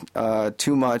drinking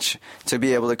too much to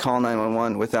be able to call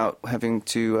 911 without having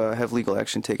to have legal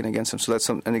action taken against them. So that's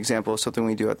an example of something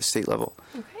we do at the state level.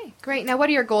 Okay, great. Now, what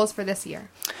are your goals for this year?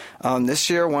 This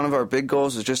year, one of our big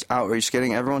goals is just outreach,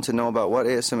 getting everyone to know about what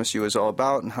ASMSU is all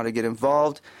about and how to get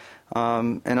involved.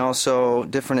 and also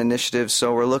different initiatives.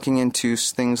 So we're looking into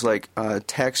things like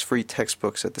tax-free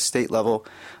textbooks at the state level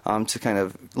to kind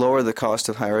of lower the cost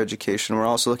of higher education. We're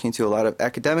also looking into a lot of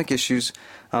academic issues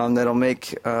that'll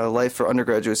make life for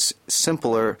undergraduates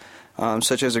simpler,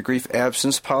 such as a grief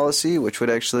absence policy, which would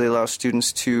actually allow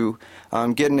students to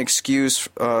get an excuse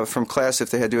from class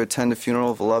if they had to attend a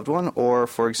funeral of a loved one, or,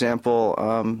 for example,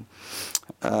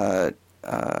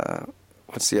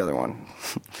 what's the other one?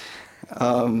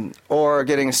 Or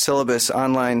getting a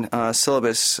online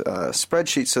syllabus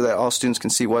spreadsheet so that all students can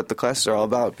see what the classes are all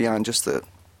about beyond just the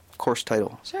course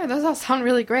title. Sure, those all sound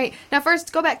really great. Now,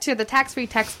 first, go back to the tax-free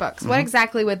textbooks. What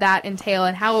exactly would that entail,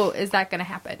 and how is that going to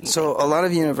happen? So, a lot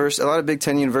of Big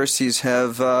Ten universities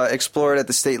have explored at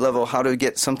the state level how to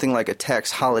get something like a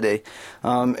tax holiday.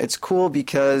 It's cool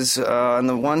because, on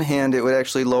the one hand, it would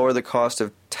actually lower the cost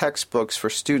of textbooks for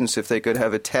students if they could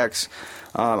have a tax,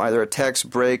 either a tax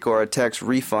break or a tax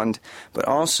refund. But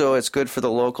also, it's good for the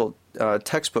local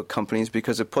textbook companies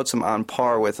because it puts them on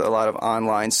par with a lot of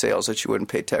online sales that you wouldn't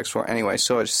pay tax for anyway.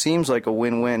 So it seems like a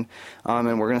win-win,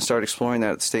 and we're going to start exploring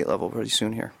that at the state level pretty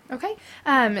soon here. Okay.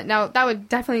 Now, that would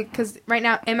definitely, because right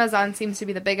now Amazon seems to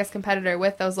be the biggest competitor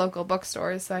with those local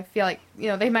bookstores, so I feel like,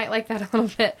 they might like that a little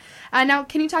bit. Now,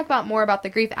 can you talk more about the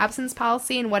grief absence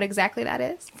policy and what exactly that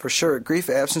is? For sure. Grief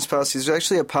absence policy is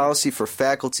actually a policy for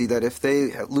faculty that if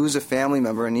they lose a family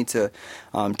member and need to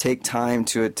take time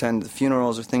to attend the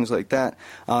funerals or things like that,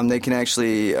 they can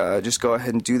actually just go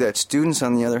ahead and do that. Students,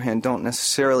 on the other hand, don't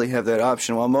necessarily have that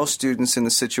option. While most students in the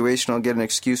situation will get an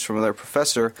excuse from their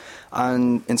professor,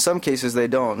 in some cases they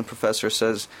don't. The professor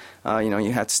says,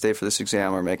 you have to stay for this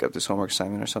exam or make up this homework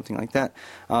assignment or something like that.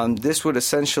 This would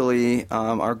essentially,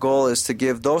 our goal is to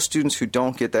give those students who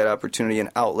don't get that opportunity an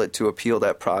outlet to appeal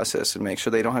that process and make sure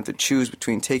they don't have to choose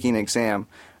between taking an exam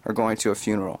or going to a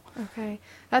funeral. Okay.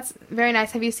 That's very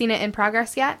nice. Have you seen it in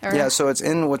progress yet? Or? Yeah, so it's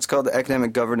in what's called the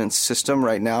academic governance system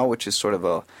right now, which is sort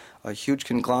of a huge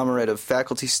conglomerate of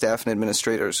faculty, staff, and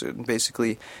administrators who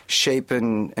basically shape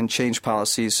and change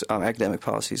policies, academic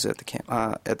policies at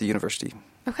the university.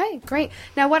 Okay, great.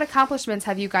 Now, what accomplishments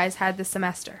have you guys had this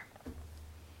semester?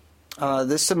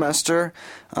 This semester,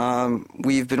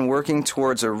 we've been working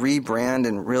towards a rebrand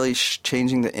and really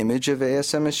changing the image of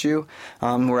ASMSU.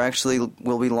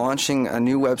 We'll be launching a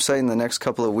new website in the next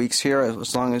couple of weeks here,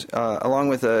 along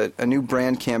with a new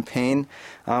brand campaign.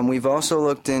 We've also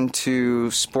looked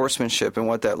into sportsmanship and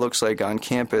what that looks like on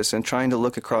campus, and trying to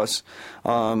look across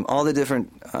all the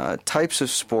different types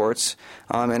of sports,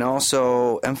 and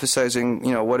also emphasizing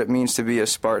what it means to be a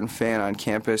Spartan fan on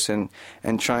campus, and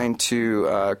trying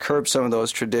to curb some of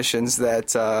those traditions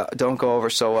that don't go over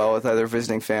so well with either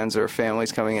visiting fans or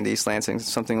families coming into East Lansing.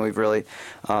 It's something we've really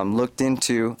looked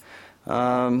into.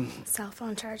 Cell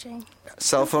phone charging.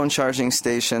 Cell phone charging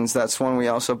stations, that's one we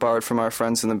also borrowed from our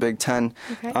friends in the Big Ten.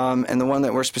 Okay. And the one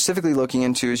that we're specifically looking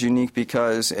into is unique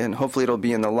because, and hopefully it'll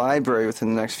be in the library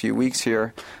within the next few weeks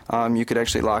here, you could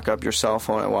actually lock up your cell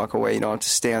phone and walk away. You don't have to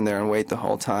stand there and wait the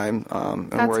whole time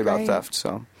and worry about theft.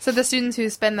 So the students who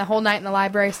spend the whole night in the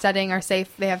library studying are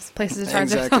safe. They have places to charge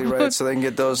their phone. Exactly right. So they can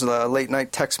get those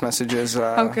late-night text messages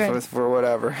for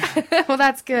whatever. Well,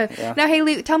 that's good. Yeah. Now,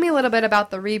 Haley, tell me a little bit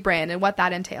about the rebrand and what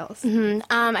that entails. Mm-hmm.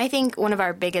 I think one of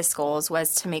our biggest goals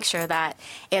was to make sure that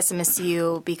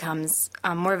ASMSU becomes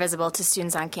more visible to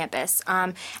students on campus.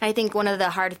 And I think one of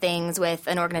the hard things with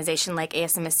an organization like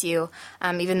ASMSU,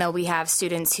 even though we have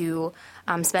students who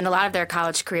spend a lot of their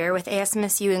college career with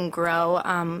ASMSU and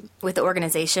grow with the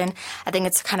organization, I think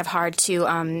it's kind of hard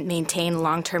to maintain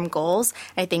long-term goals.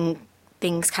 I think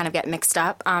things kind of get mixed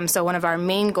up. So one of our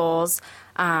main goals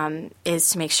is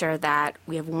to make sure that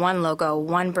we have one logo,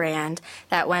 one brand,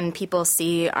 that when people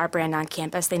see our brand on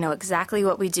campus, they know exactly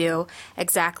what we do,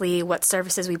 exactly what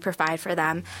services we provide for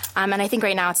them. And I think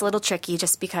right now it's a little tricky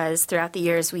just because throughout the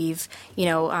years we've,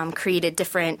 created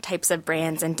different types of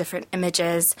brands and different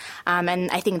images,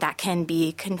 and I think that can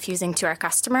be confusing to our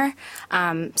customer.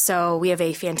 So we have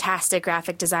a fantastic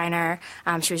graphic designer.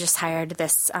 She was just hired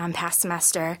this past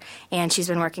semester, and she's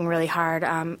been working really hard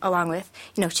along with,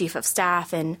 chief of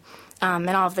staff and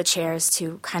all of the chairs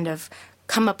to kind of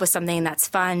come up with something that's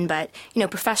fun but,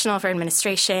 professional for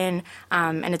administration,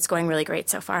 and it's going really great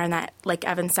so far. And that, like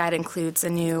Evan said, includes a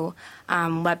new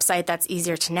website that's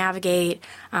easier to navigate,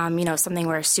 something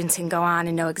where students can go on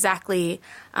and know exactly,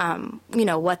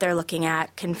 what they're looking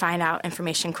at, can find out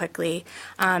information quickly.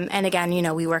 And again,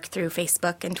 we work through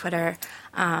Facebook and Twitter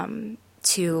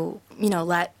to,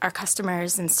 let our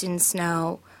customers and students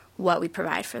know what we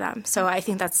provide for them. So I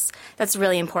think that's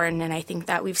really important, and I think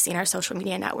that we've seen our social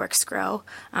media networks grow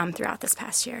throughout this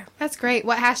past year. That's great.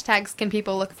 What hashtags can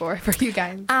people look for you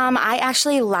guys? I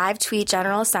actually live tweet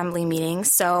General Assembly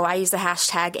meetings, so I use the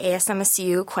hashtag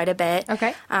ASMSU quite a bit.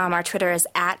 Okay. Our Twitter is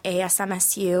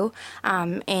 @ASMSU,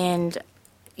 and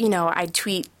I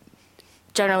tweet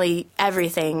generally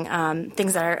everything,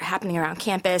 things that are happening around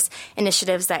campus,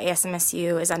 initiatives that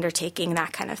ASMSU is undertaking,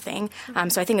 that kind of thing.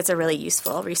 So I think it's a really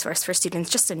useful resource for students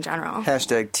just in general.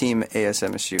 Hashtag Team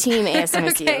ASMSU. Team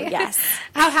ASMSU, Okay. yes.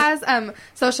 How has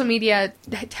social media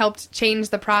helped change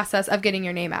the process of getting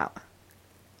your name out?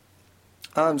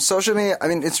 Social media,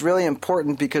 it's really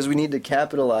important because we need to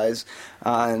capitalize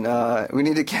on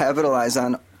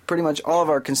pretty much all of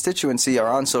our constituency are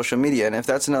on social media, and if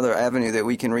that's another avenue that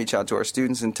we can reach out to our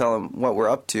students and tell them what we're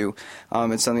up to,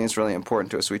 it's something that's really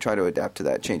important to us. We try to adapt to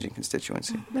that changing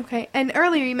constituency. Okay. And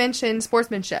earlier you mentioned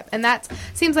sportsmanship, and that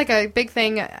seems like a big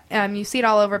thing. You see it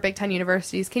all over Big Ten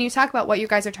universities. Can you talk about what you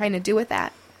guys are trying to do with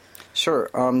that? Sure.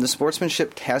 The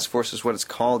Sportsmanship Task Force is what it's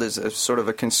called, is a sort of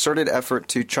a concerted effort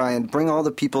to try and bring all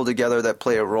the people together that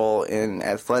play a role in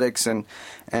athletics and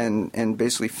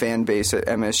basically fan base at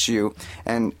MSU.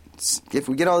 And if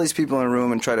we get all these people in a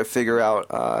room and try to figure out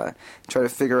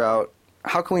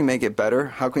how can we make it better?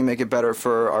 How can we make it better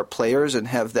for our players and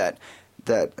have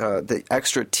the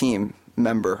extra team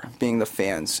member being the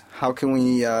fans? How can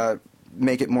we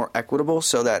make it more equitable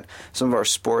so that some of our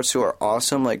sports who are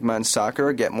awesome, like men's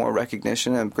soccer, get more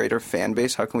recognition and a greater fan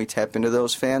base? How can we tap into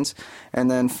those fans? And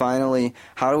then finally,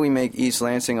 how do we make East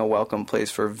Lansing a welcome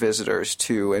place for visitors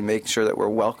too, and make sure that we're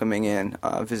welcoming in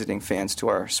visiting fans to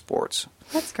our sports?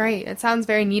 That's great. It sounds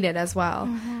very needed as well.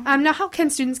 Mm-hmm. Now, how can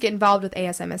students get involved with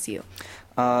ASMSU?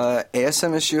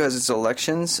 ASMSU has its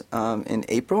elections in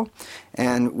April,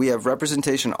 and we have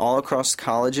representation all across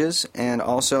colleges and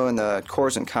also in the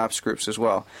Corps and Cops groups as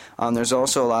well. There's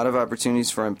also a lot of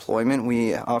opportunities for employment.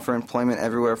 We offer employment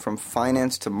everywhere from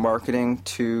finance to marketing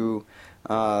to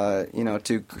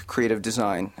creative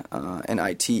design and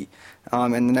IT.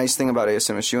 And the nice thing about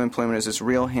ASMSU employment is it's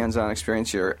real hands-on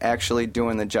experience. You're actually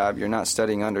doing the job. You're not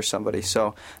studying under somebody.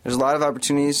 So there's a lot of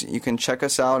opportunities. You can check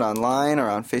us out online or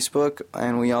on Facebook,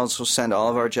 and we also send all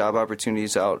of our job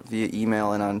opportunities out via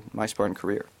email and on My Spartan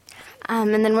Career.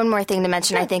 And then one more thing to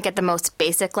mention, I think at the most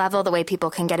basic level, the way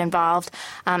people can get involved,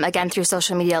 again, through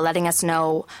social media, letting us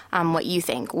know what you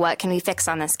think. What can we fix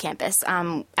on this campus?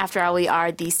 After all, we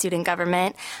are the student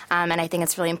government, and I think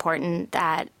it's really important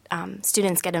that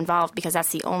students get involved because that's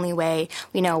the only way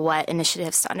we know what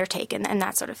initiatives to undertake and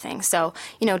that sort of thing. So,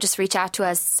 just reach out to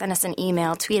us, send us an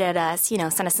email, tweet at us,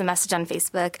 send us a message on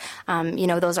Facebook.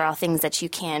 Those are all things that you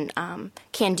can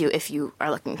do if you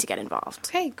are looking to get involved.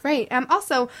 Okay, great.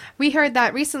 Also, we heard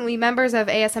that recently members of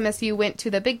ASMSU went to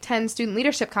the Big Ten Student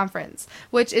Leadership Conference,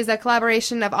 which is a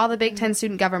collaboration of all the Big Ten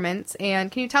student governments.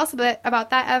 And can you tell us a bit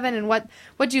about that, Evan, and what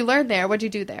did you learn there? What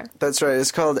did you do there? That's right.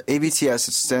 It's called ABTS.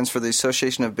 It stands for the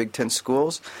Association of Big Ten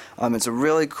Schools. It's a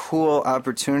really cool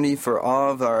opportunity for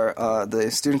all of our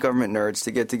the student government nerds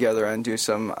to get together and do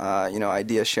some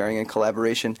idea sharing and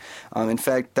collaboration. In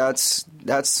fact, that's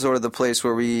sort of the place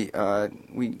where we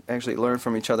actually learn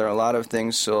from each other a lot of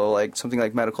things. So like something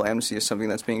like medical amnesty is something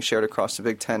that's being shared across the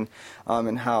Big Ten,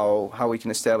 and how we can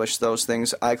establish those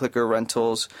things. iClicker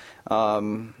rentals.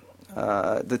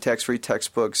 The tax-free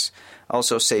textbooks,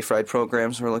 also safe ride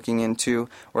programs we're looking into.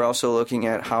 We're also looking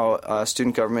at how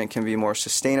student government can be more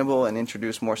sustainable and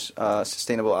introduce more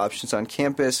sustainable options on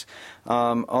campus.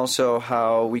 Also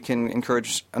how we can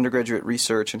encourage undergraduate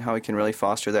research and how we can really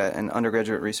foster that and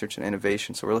undergraduate research and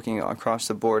innovation. So we're looking across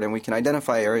the board, and we can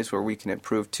identify areas where we can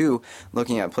improve too,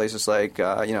 looking at places like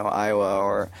Iowa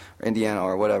or Indiana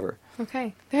or whatever.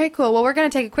 Okay, very cool. Well, we're going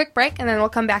to take a quick break, and then we'll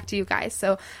come back to you guys.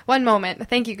 So one moment.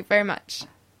 Thank you very much.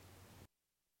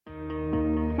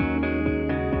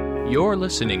 You're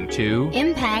listening to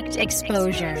Impact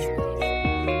Exposure.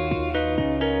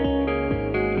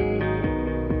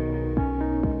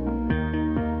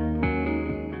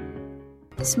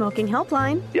 Smoking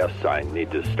helpline. Yes, I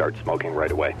need to start smoking right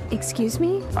away. Excuse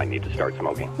me? I need to start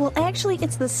smoking. Well, actually,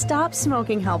 it's the Stop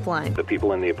Smoking helpline. The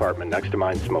people in the apartment next to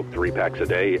mine smoke 3 packs a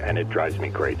day, and it drives me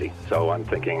crazy. So I'm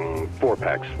thinking 4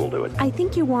 packs will do it. I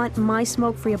think you want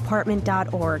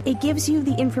mysmokefreeapartment.org. It gives you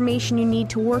the information you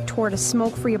need to work toward a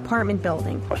smoke-free apartment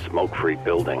building. A smoke-free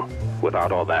building?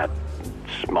 Without all that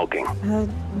smoking?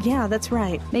 Yeah, that's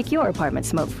right. Make your apartment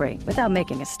smoke-free without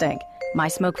making a stink.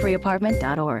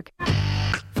 mysmokefreeapartment.org.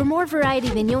 For more variety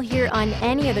than you'll hear on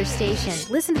any other station,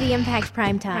 listen to the Impact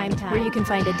Primetime, where you can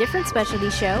find a different specialty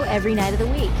show every night of the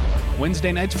week.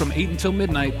 Wednesday nights from 8 until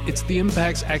midnight, it's The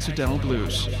Impact's Accidental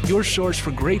Blues, your source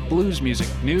for great blues music,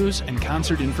 news, and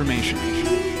concert information.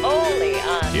 Only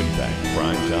on Impact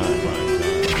Prime Time.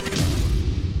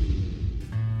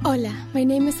 Hola, my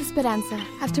name is Esperanza.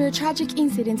 After a tragic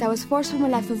incident, I was forced from a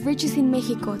life of riches in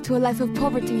Mexico to a life of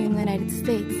poverty in the United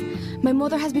States. My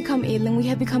mother has become ill and we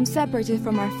have become separated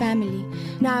from our family.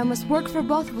 Now I must work for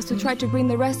both of us to try to bring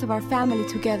the rest of our family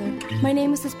together. My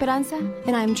name is Esperanza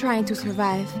and I am trying to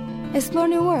survive. Explore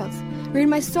new worlds. Read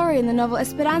my story in the novel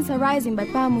Esperanza Rising by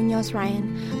Pam Munoz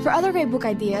Ryan. For other great book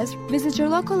ideas, visit your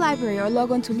local library or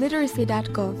log on to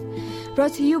literacy.gov.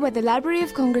 Brought to you by the Library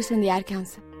of Congress and the Ad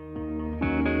Council.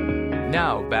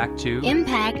 Now back to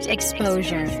Impact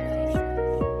Exposure.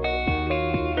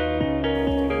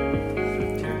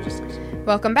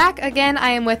 Welcome back. Again,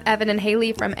 I am with Evan and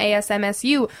Haley from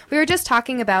ASMSU. We were just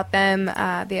talking about them,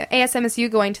 the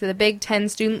ASMSU going to the Big Ten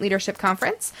Student Leadership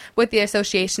Conference with the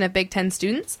Association of Big Ten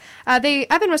Students.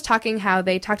 Evan was talking how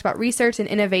they talked about research and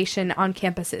innovation on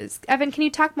campuses. Evan, can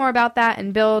you talk more about that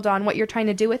and build on what you're trying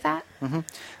to do with that?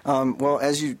 Mm-hmm. Well,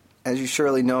 as you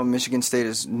surely know, Michigan State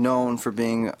is known for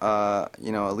being, a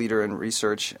leader in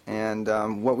research, and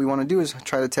what we want to do is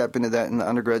try to tap into that in the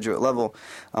undergraduate level.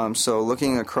 So,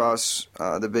 looking across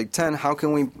the Big Ten, how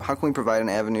can we provide an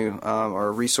avenue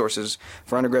or resources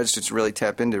for undergraduate students to really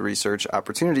tap into research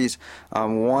opportunities?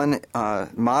 One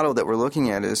model that we're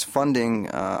looking at is funding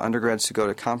undergrads to go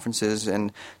to conferences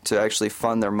and to actually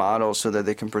fund their models so that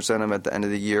they can present them at the end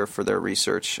of the year for their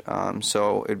research.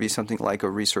 So, it'd be something like a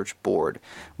research board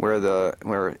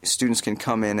where students can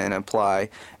come in and apply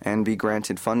and be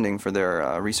granted funding for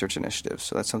their research initiatives.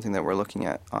 So that's something that we're looking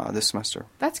at this semester.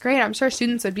 That's great. I'm sure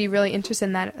students would be really interested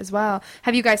in that as well.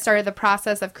 Have you guys started the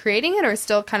process of creating it, or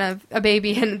still kind of a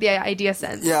baby in the idea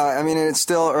sense? Yeah, I mean, it's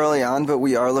still early on, but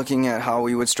we are looking at how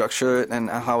we would structure it and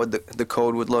how the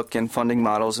code would look and funding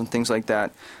models and things like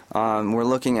that. We're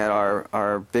looking at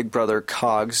our big brother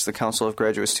COGS, the Council of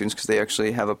Graduate Students, because they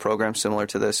actually have a program similar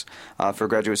to this for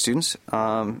graduate students.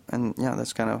 And yeah,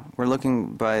 that's kind of, we're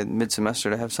looking by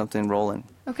mid-semester to have something rolling.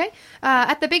 Okay.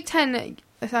 At the Big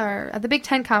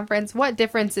Ten conference, what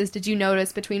differences did you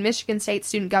notice between Michigan State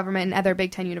student government and other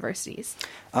Big Ten universities?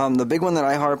 The big one that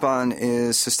I harp on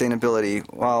is sustainability.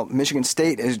 While Michigan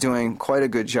State is doing quite a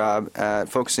good job at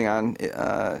focusing on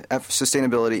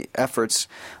sustainability efforts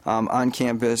on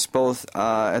campus, both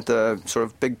at the sort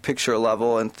of big picture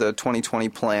level and the 2020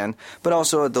 plan, but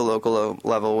also at the local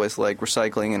level with like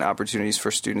recycling and opportunities for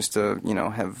students to,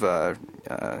 have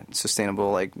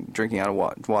sustainable, like drinking out of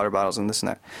water bottles and this and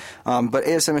that. But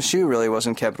ASMSU really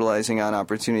wasn't capitalizing on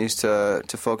opportunities to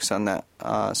focus on that.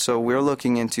 So we're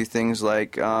looking into things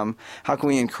like how can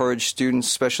we encourage students,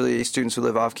 especially students who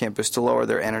live off campus, to lower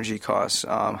their energy costs?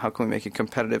 How can we make it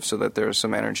competitive so that there's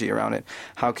some energy around it?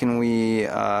 How can we,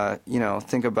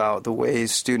 think about the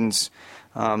ways students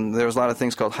there's a lot of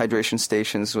things called hydration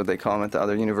stations, what they call them at the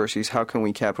other universities. How can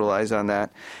we capitalize on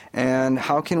that? And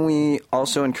how can we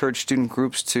also encourage student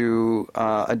groups to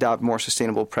adopt more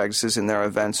sustainable practices in their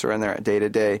events or in their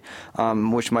day-to-day,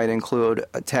 which might include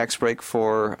a tax break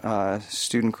for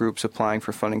student groups applying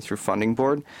for funding through Funding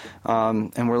Board.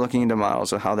 And we're looking into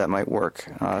models of how that might work,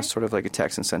 sort of like a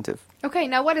tax incentive. Okay,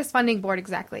 now what is Funding Board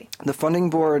exactly? The Funding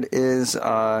Board is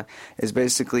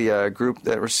basically a group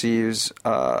that receives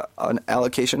an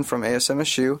allocation from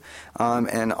ASMSU,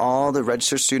 and all the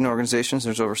registered student organizations,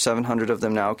 there's over 700 of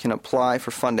them now, can apply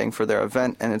for funding for their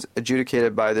event, and it's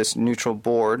adjudicated by this neutral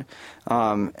board,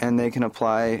 and they can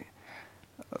apply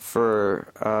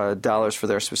for dollars for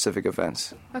their specific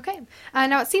events. Okay.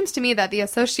 Now it seems to me that the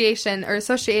association or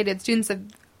Associated Students of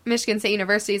Michigan State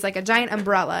University is like a giant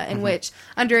umbrella in which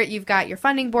under it you've got your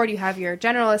funding board, you have your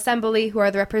General Assembly, who are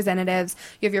the representatives,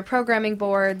 you have your programming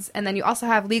boards, and then you also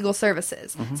have legal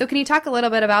services. So can you talk a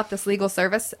little bit about this legal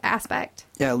service aspect?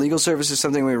 Yeah, legal service is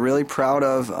something we're really proud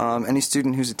of. Any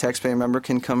student who's a taxpayer member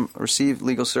can come receive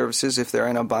legal services if they're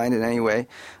in a bind in any way.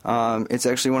 It's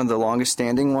actually one of the longest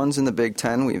standing ones in the Big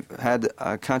Ten. We've had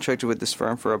contracted with this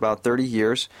firm for about 30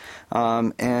 years.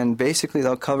 And basically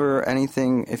they'll cover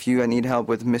anything if you need help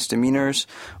with misdemeanors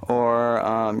or,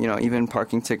 even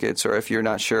parking tickets, or if you're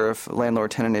not sure if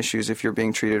landlord-tenant issues, if you're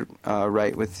being treated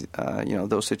right with,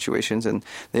 those situations. And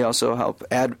they also help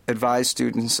advise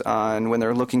students on when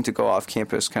they're looking to go off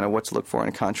campus, kind of what to look for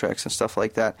in contracts and stuff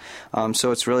like that.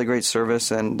 So it's really great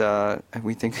service, and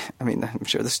we think, I'm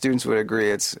sure the students would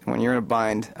agree, it's when you're in a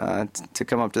bind, to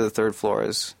come up to the third floor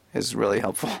is is really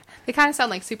helpful. They kind of sound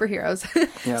like superheroes,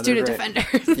 Yeah, student they're great.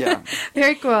 defenders. Yeah.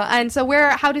 Very cool. And so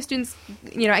how do students,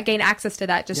 gain access to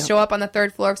that? Just show up on the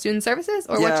third floor of Student Services,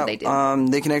 or what should they do?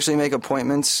 They can actually make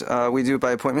appointments. We do it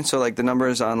by appointment, so like the number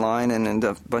is online and in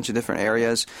a bunch of different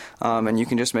areas, and you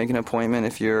can just make an appointment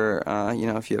if you're,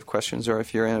 if you have questions or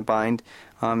if you're in a bind,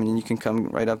 and you can come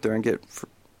right up there and get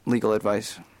legal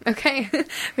advice. Okay,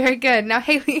 very good. Now,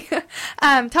 Haley,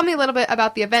 tell me a little bit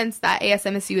about the events that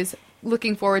ASMSU is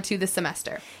looking forward to this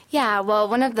semester. Yeah, well,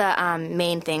 one of the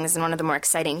main things and one of the more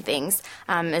exciting things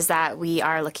is that we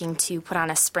are looking to put on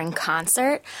a spring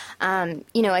concert. I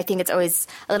think it's always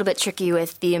a little bit tricky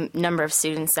with the number of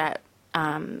students that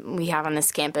we have on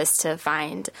this campus to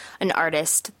find an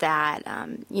artist that,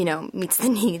 meets the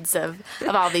needs of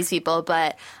all these people.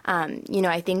 But,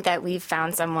 I think that we've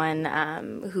found someone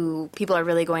who people are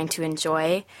really going to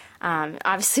enjoy.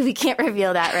 Obviously, we can't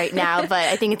reveal that right now, but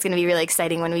I think it's going to be really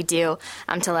exciting when we do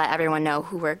to let everyone know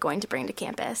who we're going to bring to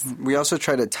campus. We also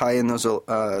try to tie in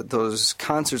those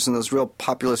concerts and those real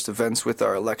populist events with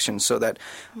our elections so that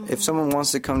if someone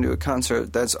wants to come to a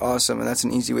concert, that's awesome, and that's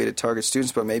an easy way to target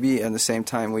students, but maybe at the same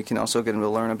time we can also get them to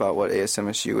learn about what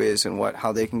ASMSU is and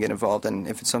how they can get involved, and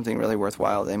if it's something really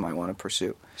worthwhile, they might want to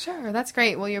pursue. Sure, that's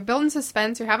great. Well, you're building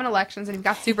suspense, you're having elections, and you've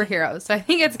got superheroes, so I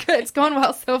think it's good. It's going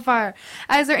well so far.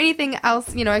 Is there anything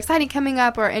else, exciting coming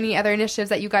up, or any other initiatives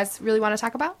that you guys really want to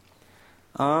talk about?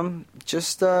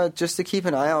 Just to keep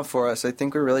an eye out for us. I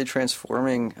think we're really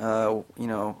transforming,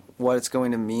 what it's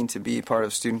going to mean to be part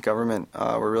of student government.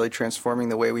 We're really transforming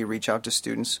the way we reach out to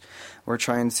students. We're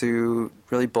trying to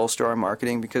really bolster our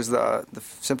marketing because the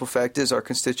simple fact is our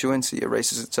constituency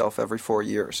erases itself every 4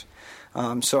 years.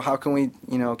 So how can we,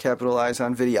 capitalize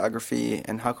on videography,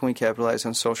 and how can we capitalize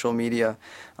on social media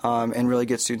and really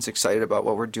get students excited about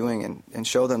what we're doing and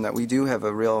show them that we do have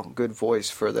a real good voice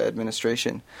for the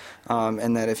administration,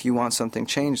 and that if you want something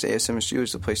changed, ASMSU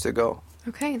is the place to go.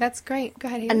 Okay, that's great. Go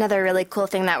ahead, Haley. Another really cool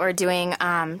thing that we're doing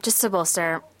just to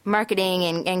bolster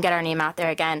marketing and get our name out there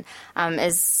again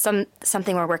is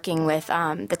something we're working with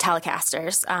the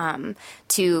telecasters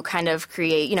to kind of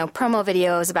create, promo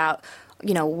videos about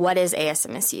what is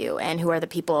ASMSU and who are the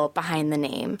people behind the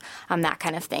name, that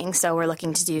kind of thing. So we're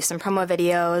looking to do some promo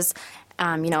videos,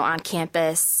 on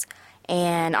campus,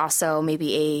 and also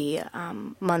maybe a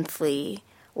monthly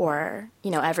or,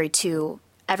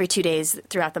 every two days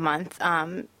throughout the month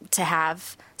to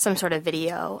have some sort of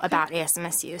video about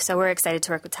ASMSU. So we're excited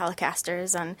to work with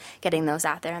telecasters on getting those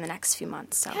out there in the next few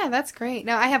months. So. Yeah, that's great.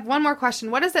 Now, I have one more question.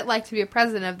 What is it like to be a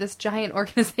president of this giant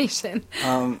organization?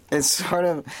 It's sort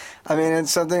of,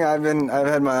 it's something I've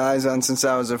had my eyes on since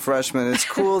I was a freshman. It's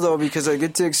cool, though, because I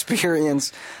get to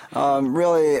experience,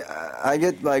 I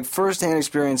get, firsthand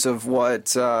experience of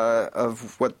what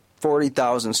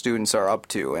 40,000 students are up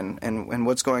to and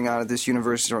what's going on at this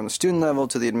university from the student level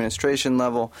to the administration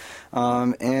level.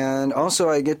 And also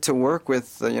I get to work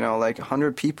with,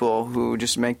 100 people who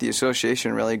just make the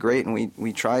association really great. And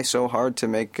we try so hard to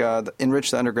make enrich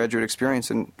the undergraduate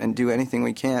experience and do anything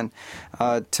we can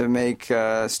to make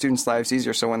students' lives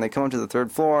easier. So when they come up to the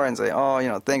third floor and say,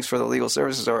 thanks for the legal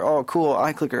services, or, oh, cool,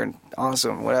 iClicker,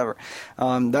 awesome, whatever.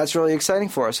 That's really exciting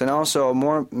for us. And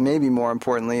also, maybe more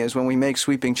importantly, is when we make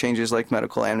sweeping changes like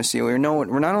medical amnesty, we're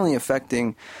not only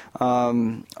affecting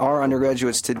our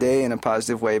undergraduates today in a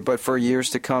positive way, but for years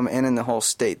to come and in the whole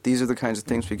state. These are the kinds of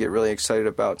things we get really excited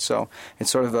about. So it's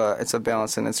sort of it's a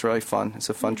balance, and it's really fun. It's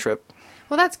a fun trip.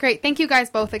 Well, that's great. Thank you guys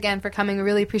both again for coming. We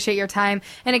really appreciate your time.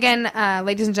 And again,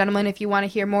 ladies and gentlemen, if you want to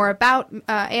hear more about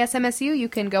ASMSU, you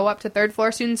can go up to Third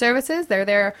Floor Student Services. They're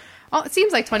there. It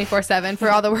seems like 24/7 for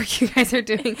all the work you guys are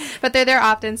doing, but they're there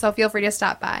often, so feel free to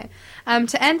stop by.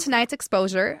 To end tonight's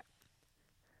exposure,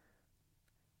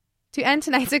 is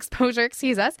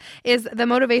the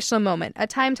motivational moment, a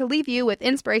time to leave you with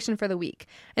inspiration for the week.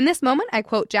 In this moment, I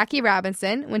quote Jackie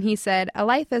Robinson when he said, "A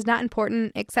life is not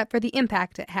important except for the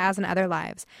impact it has on other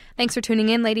lives." Thanks for tuning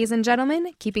in, ladies and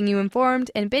gentlemen, keeping you informed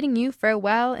and bidding you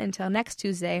farewell until next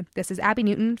Tuesday. This is Abby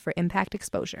Newton for Impact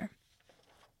Exposure.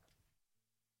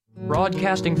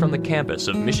 Broadcasting from the campus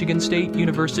of Michigan State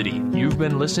University, you've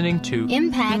been listening to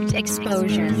Impact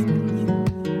Exposure.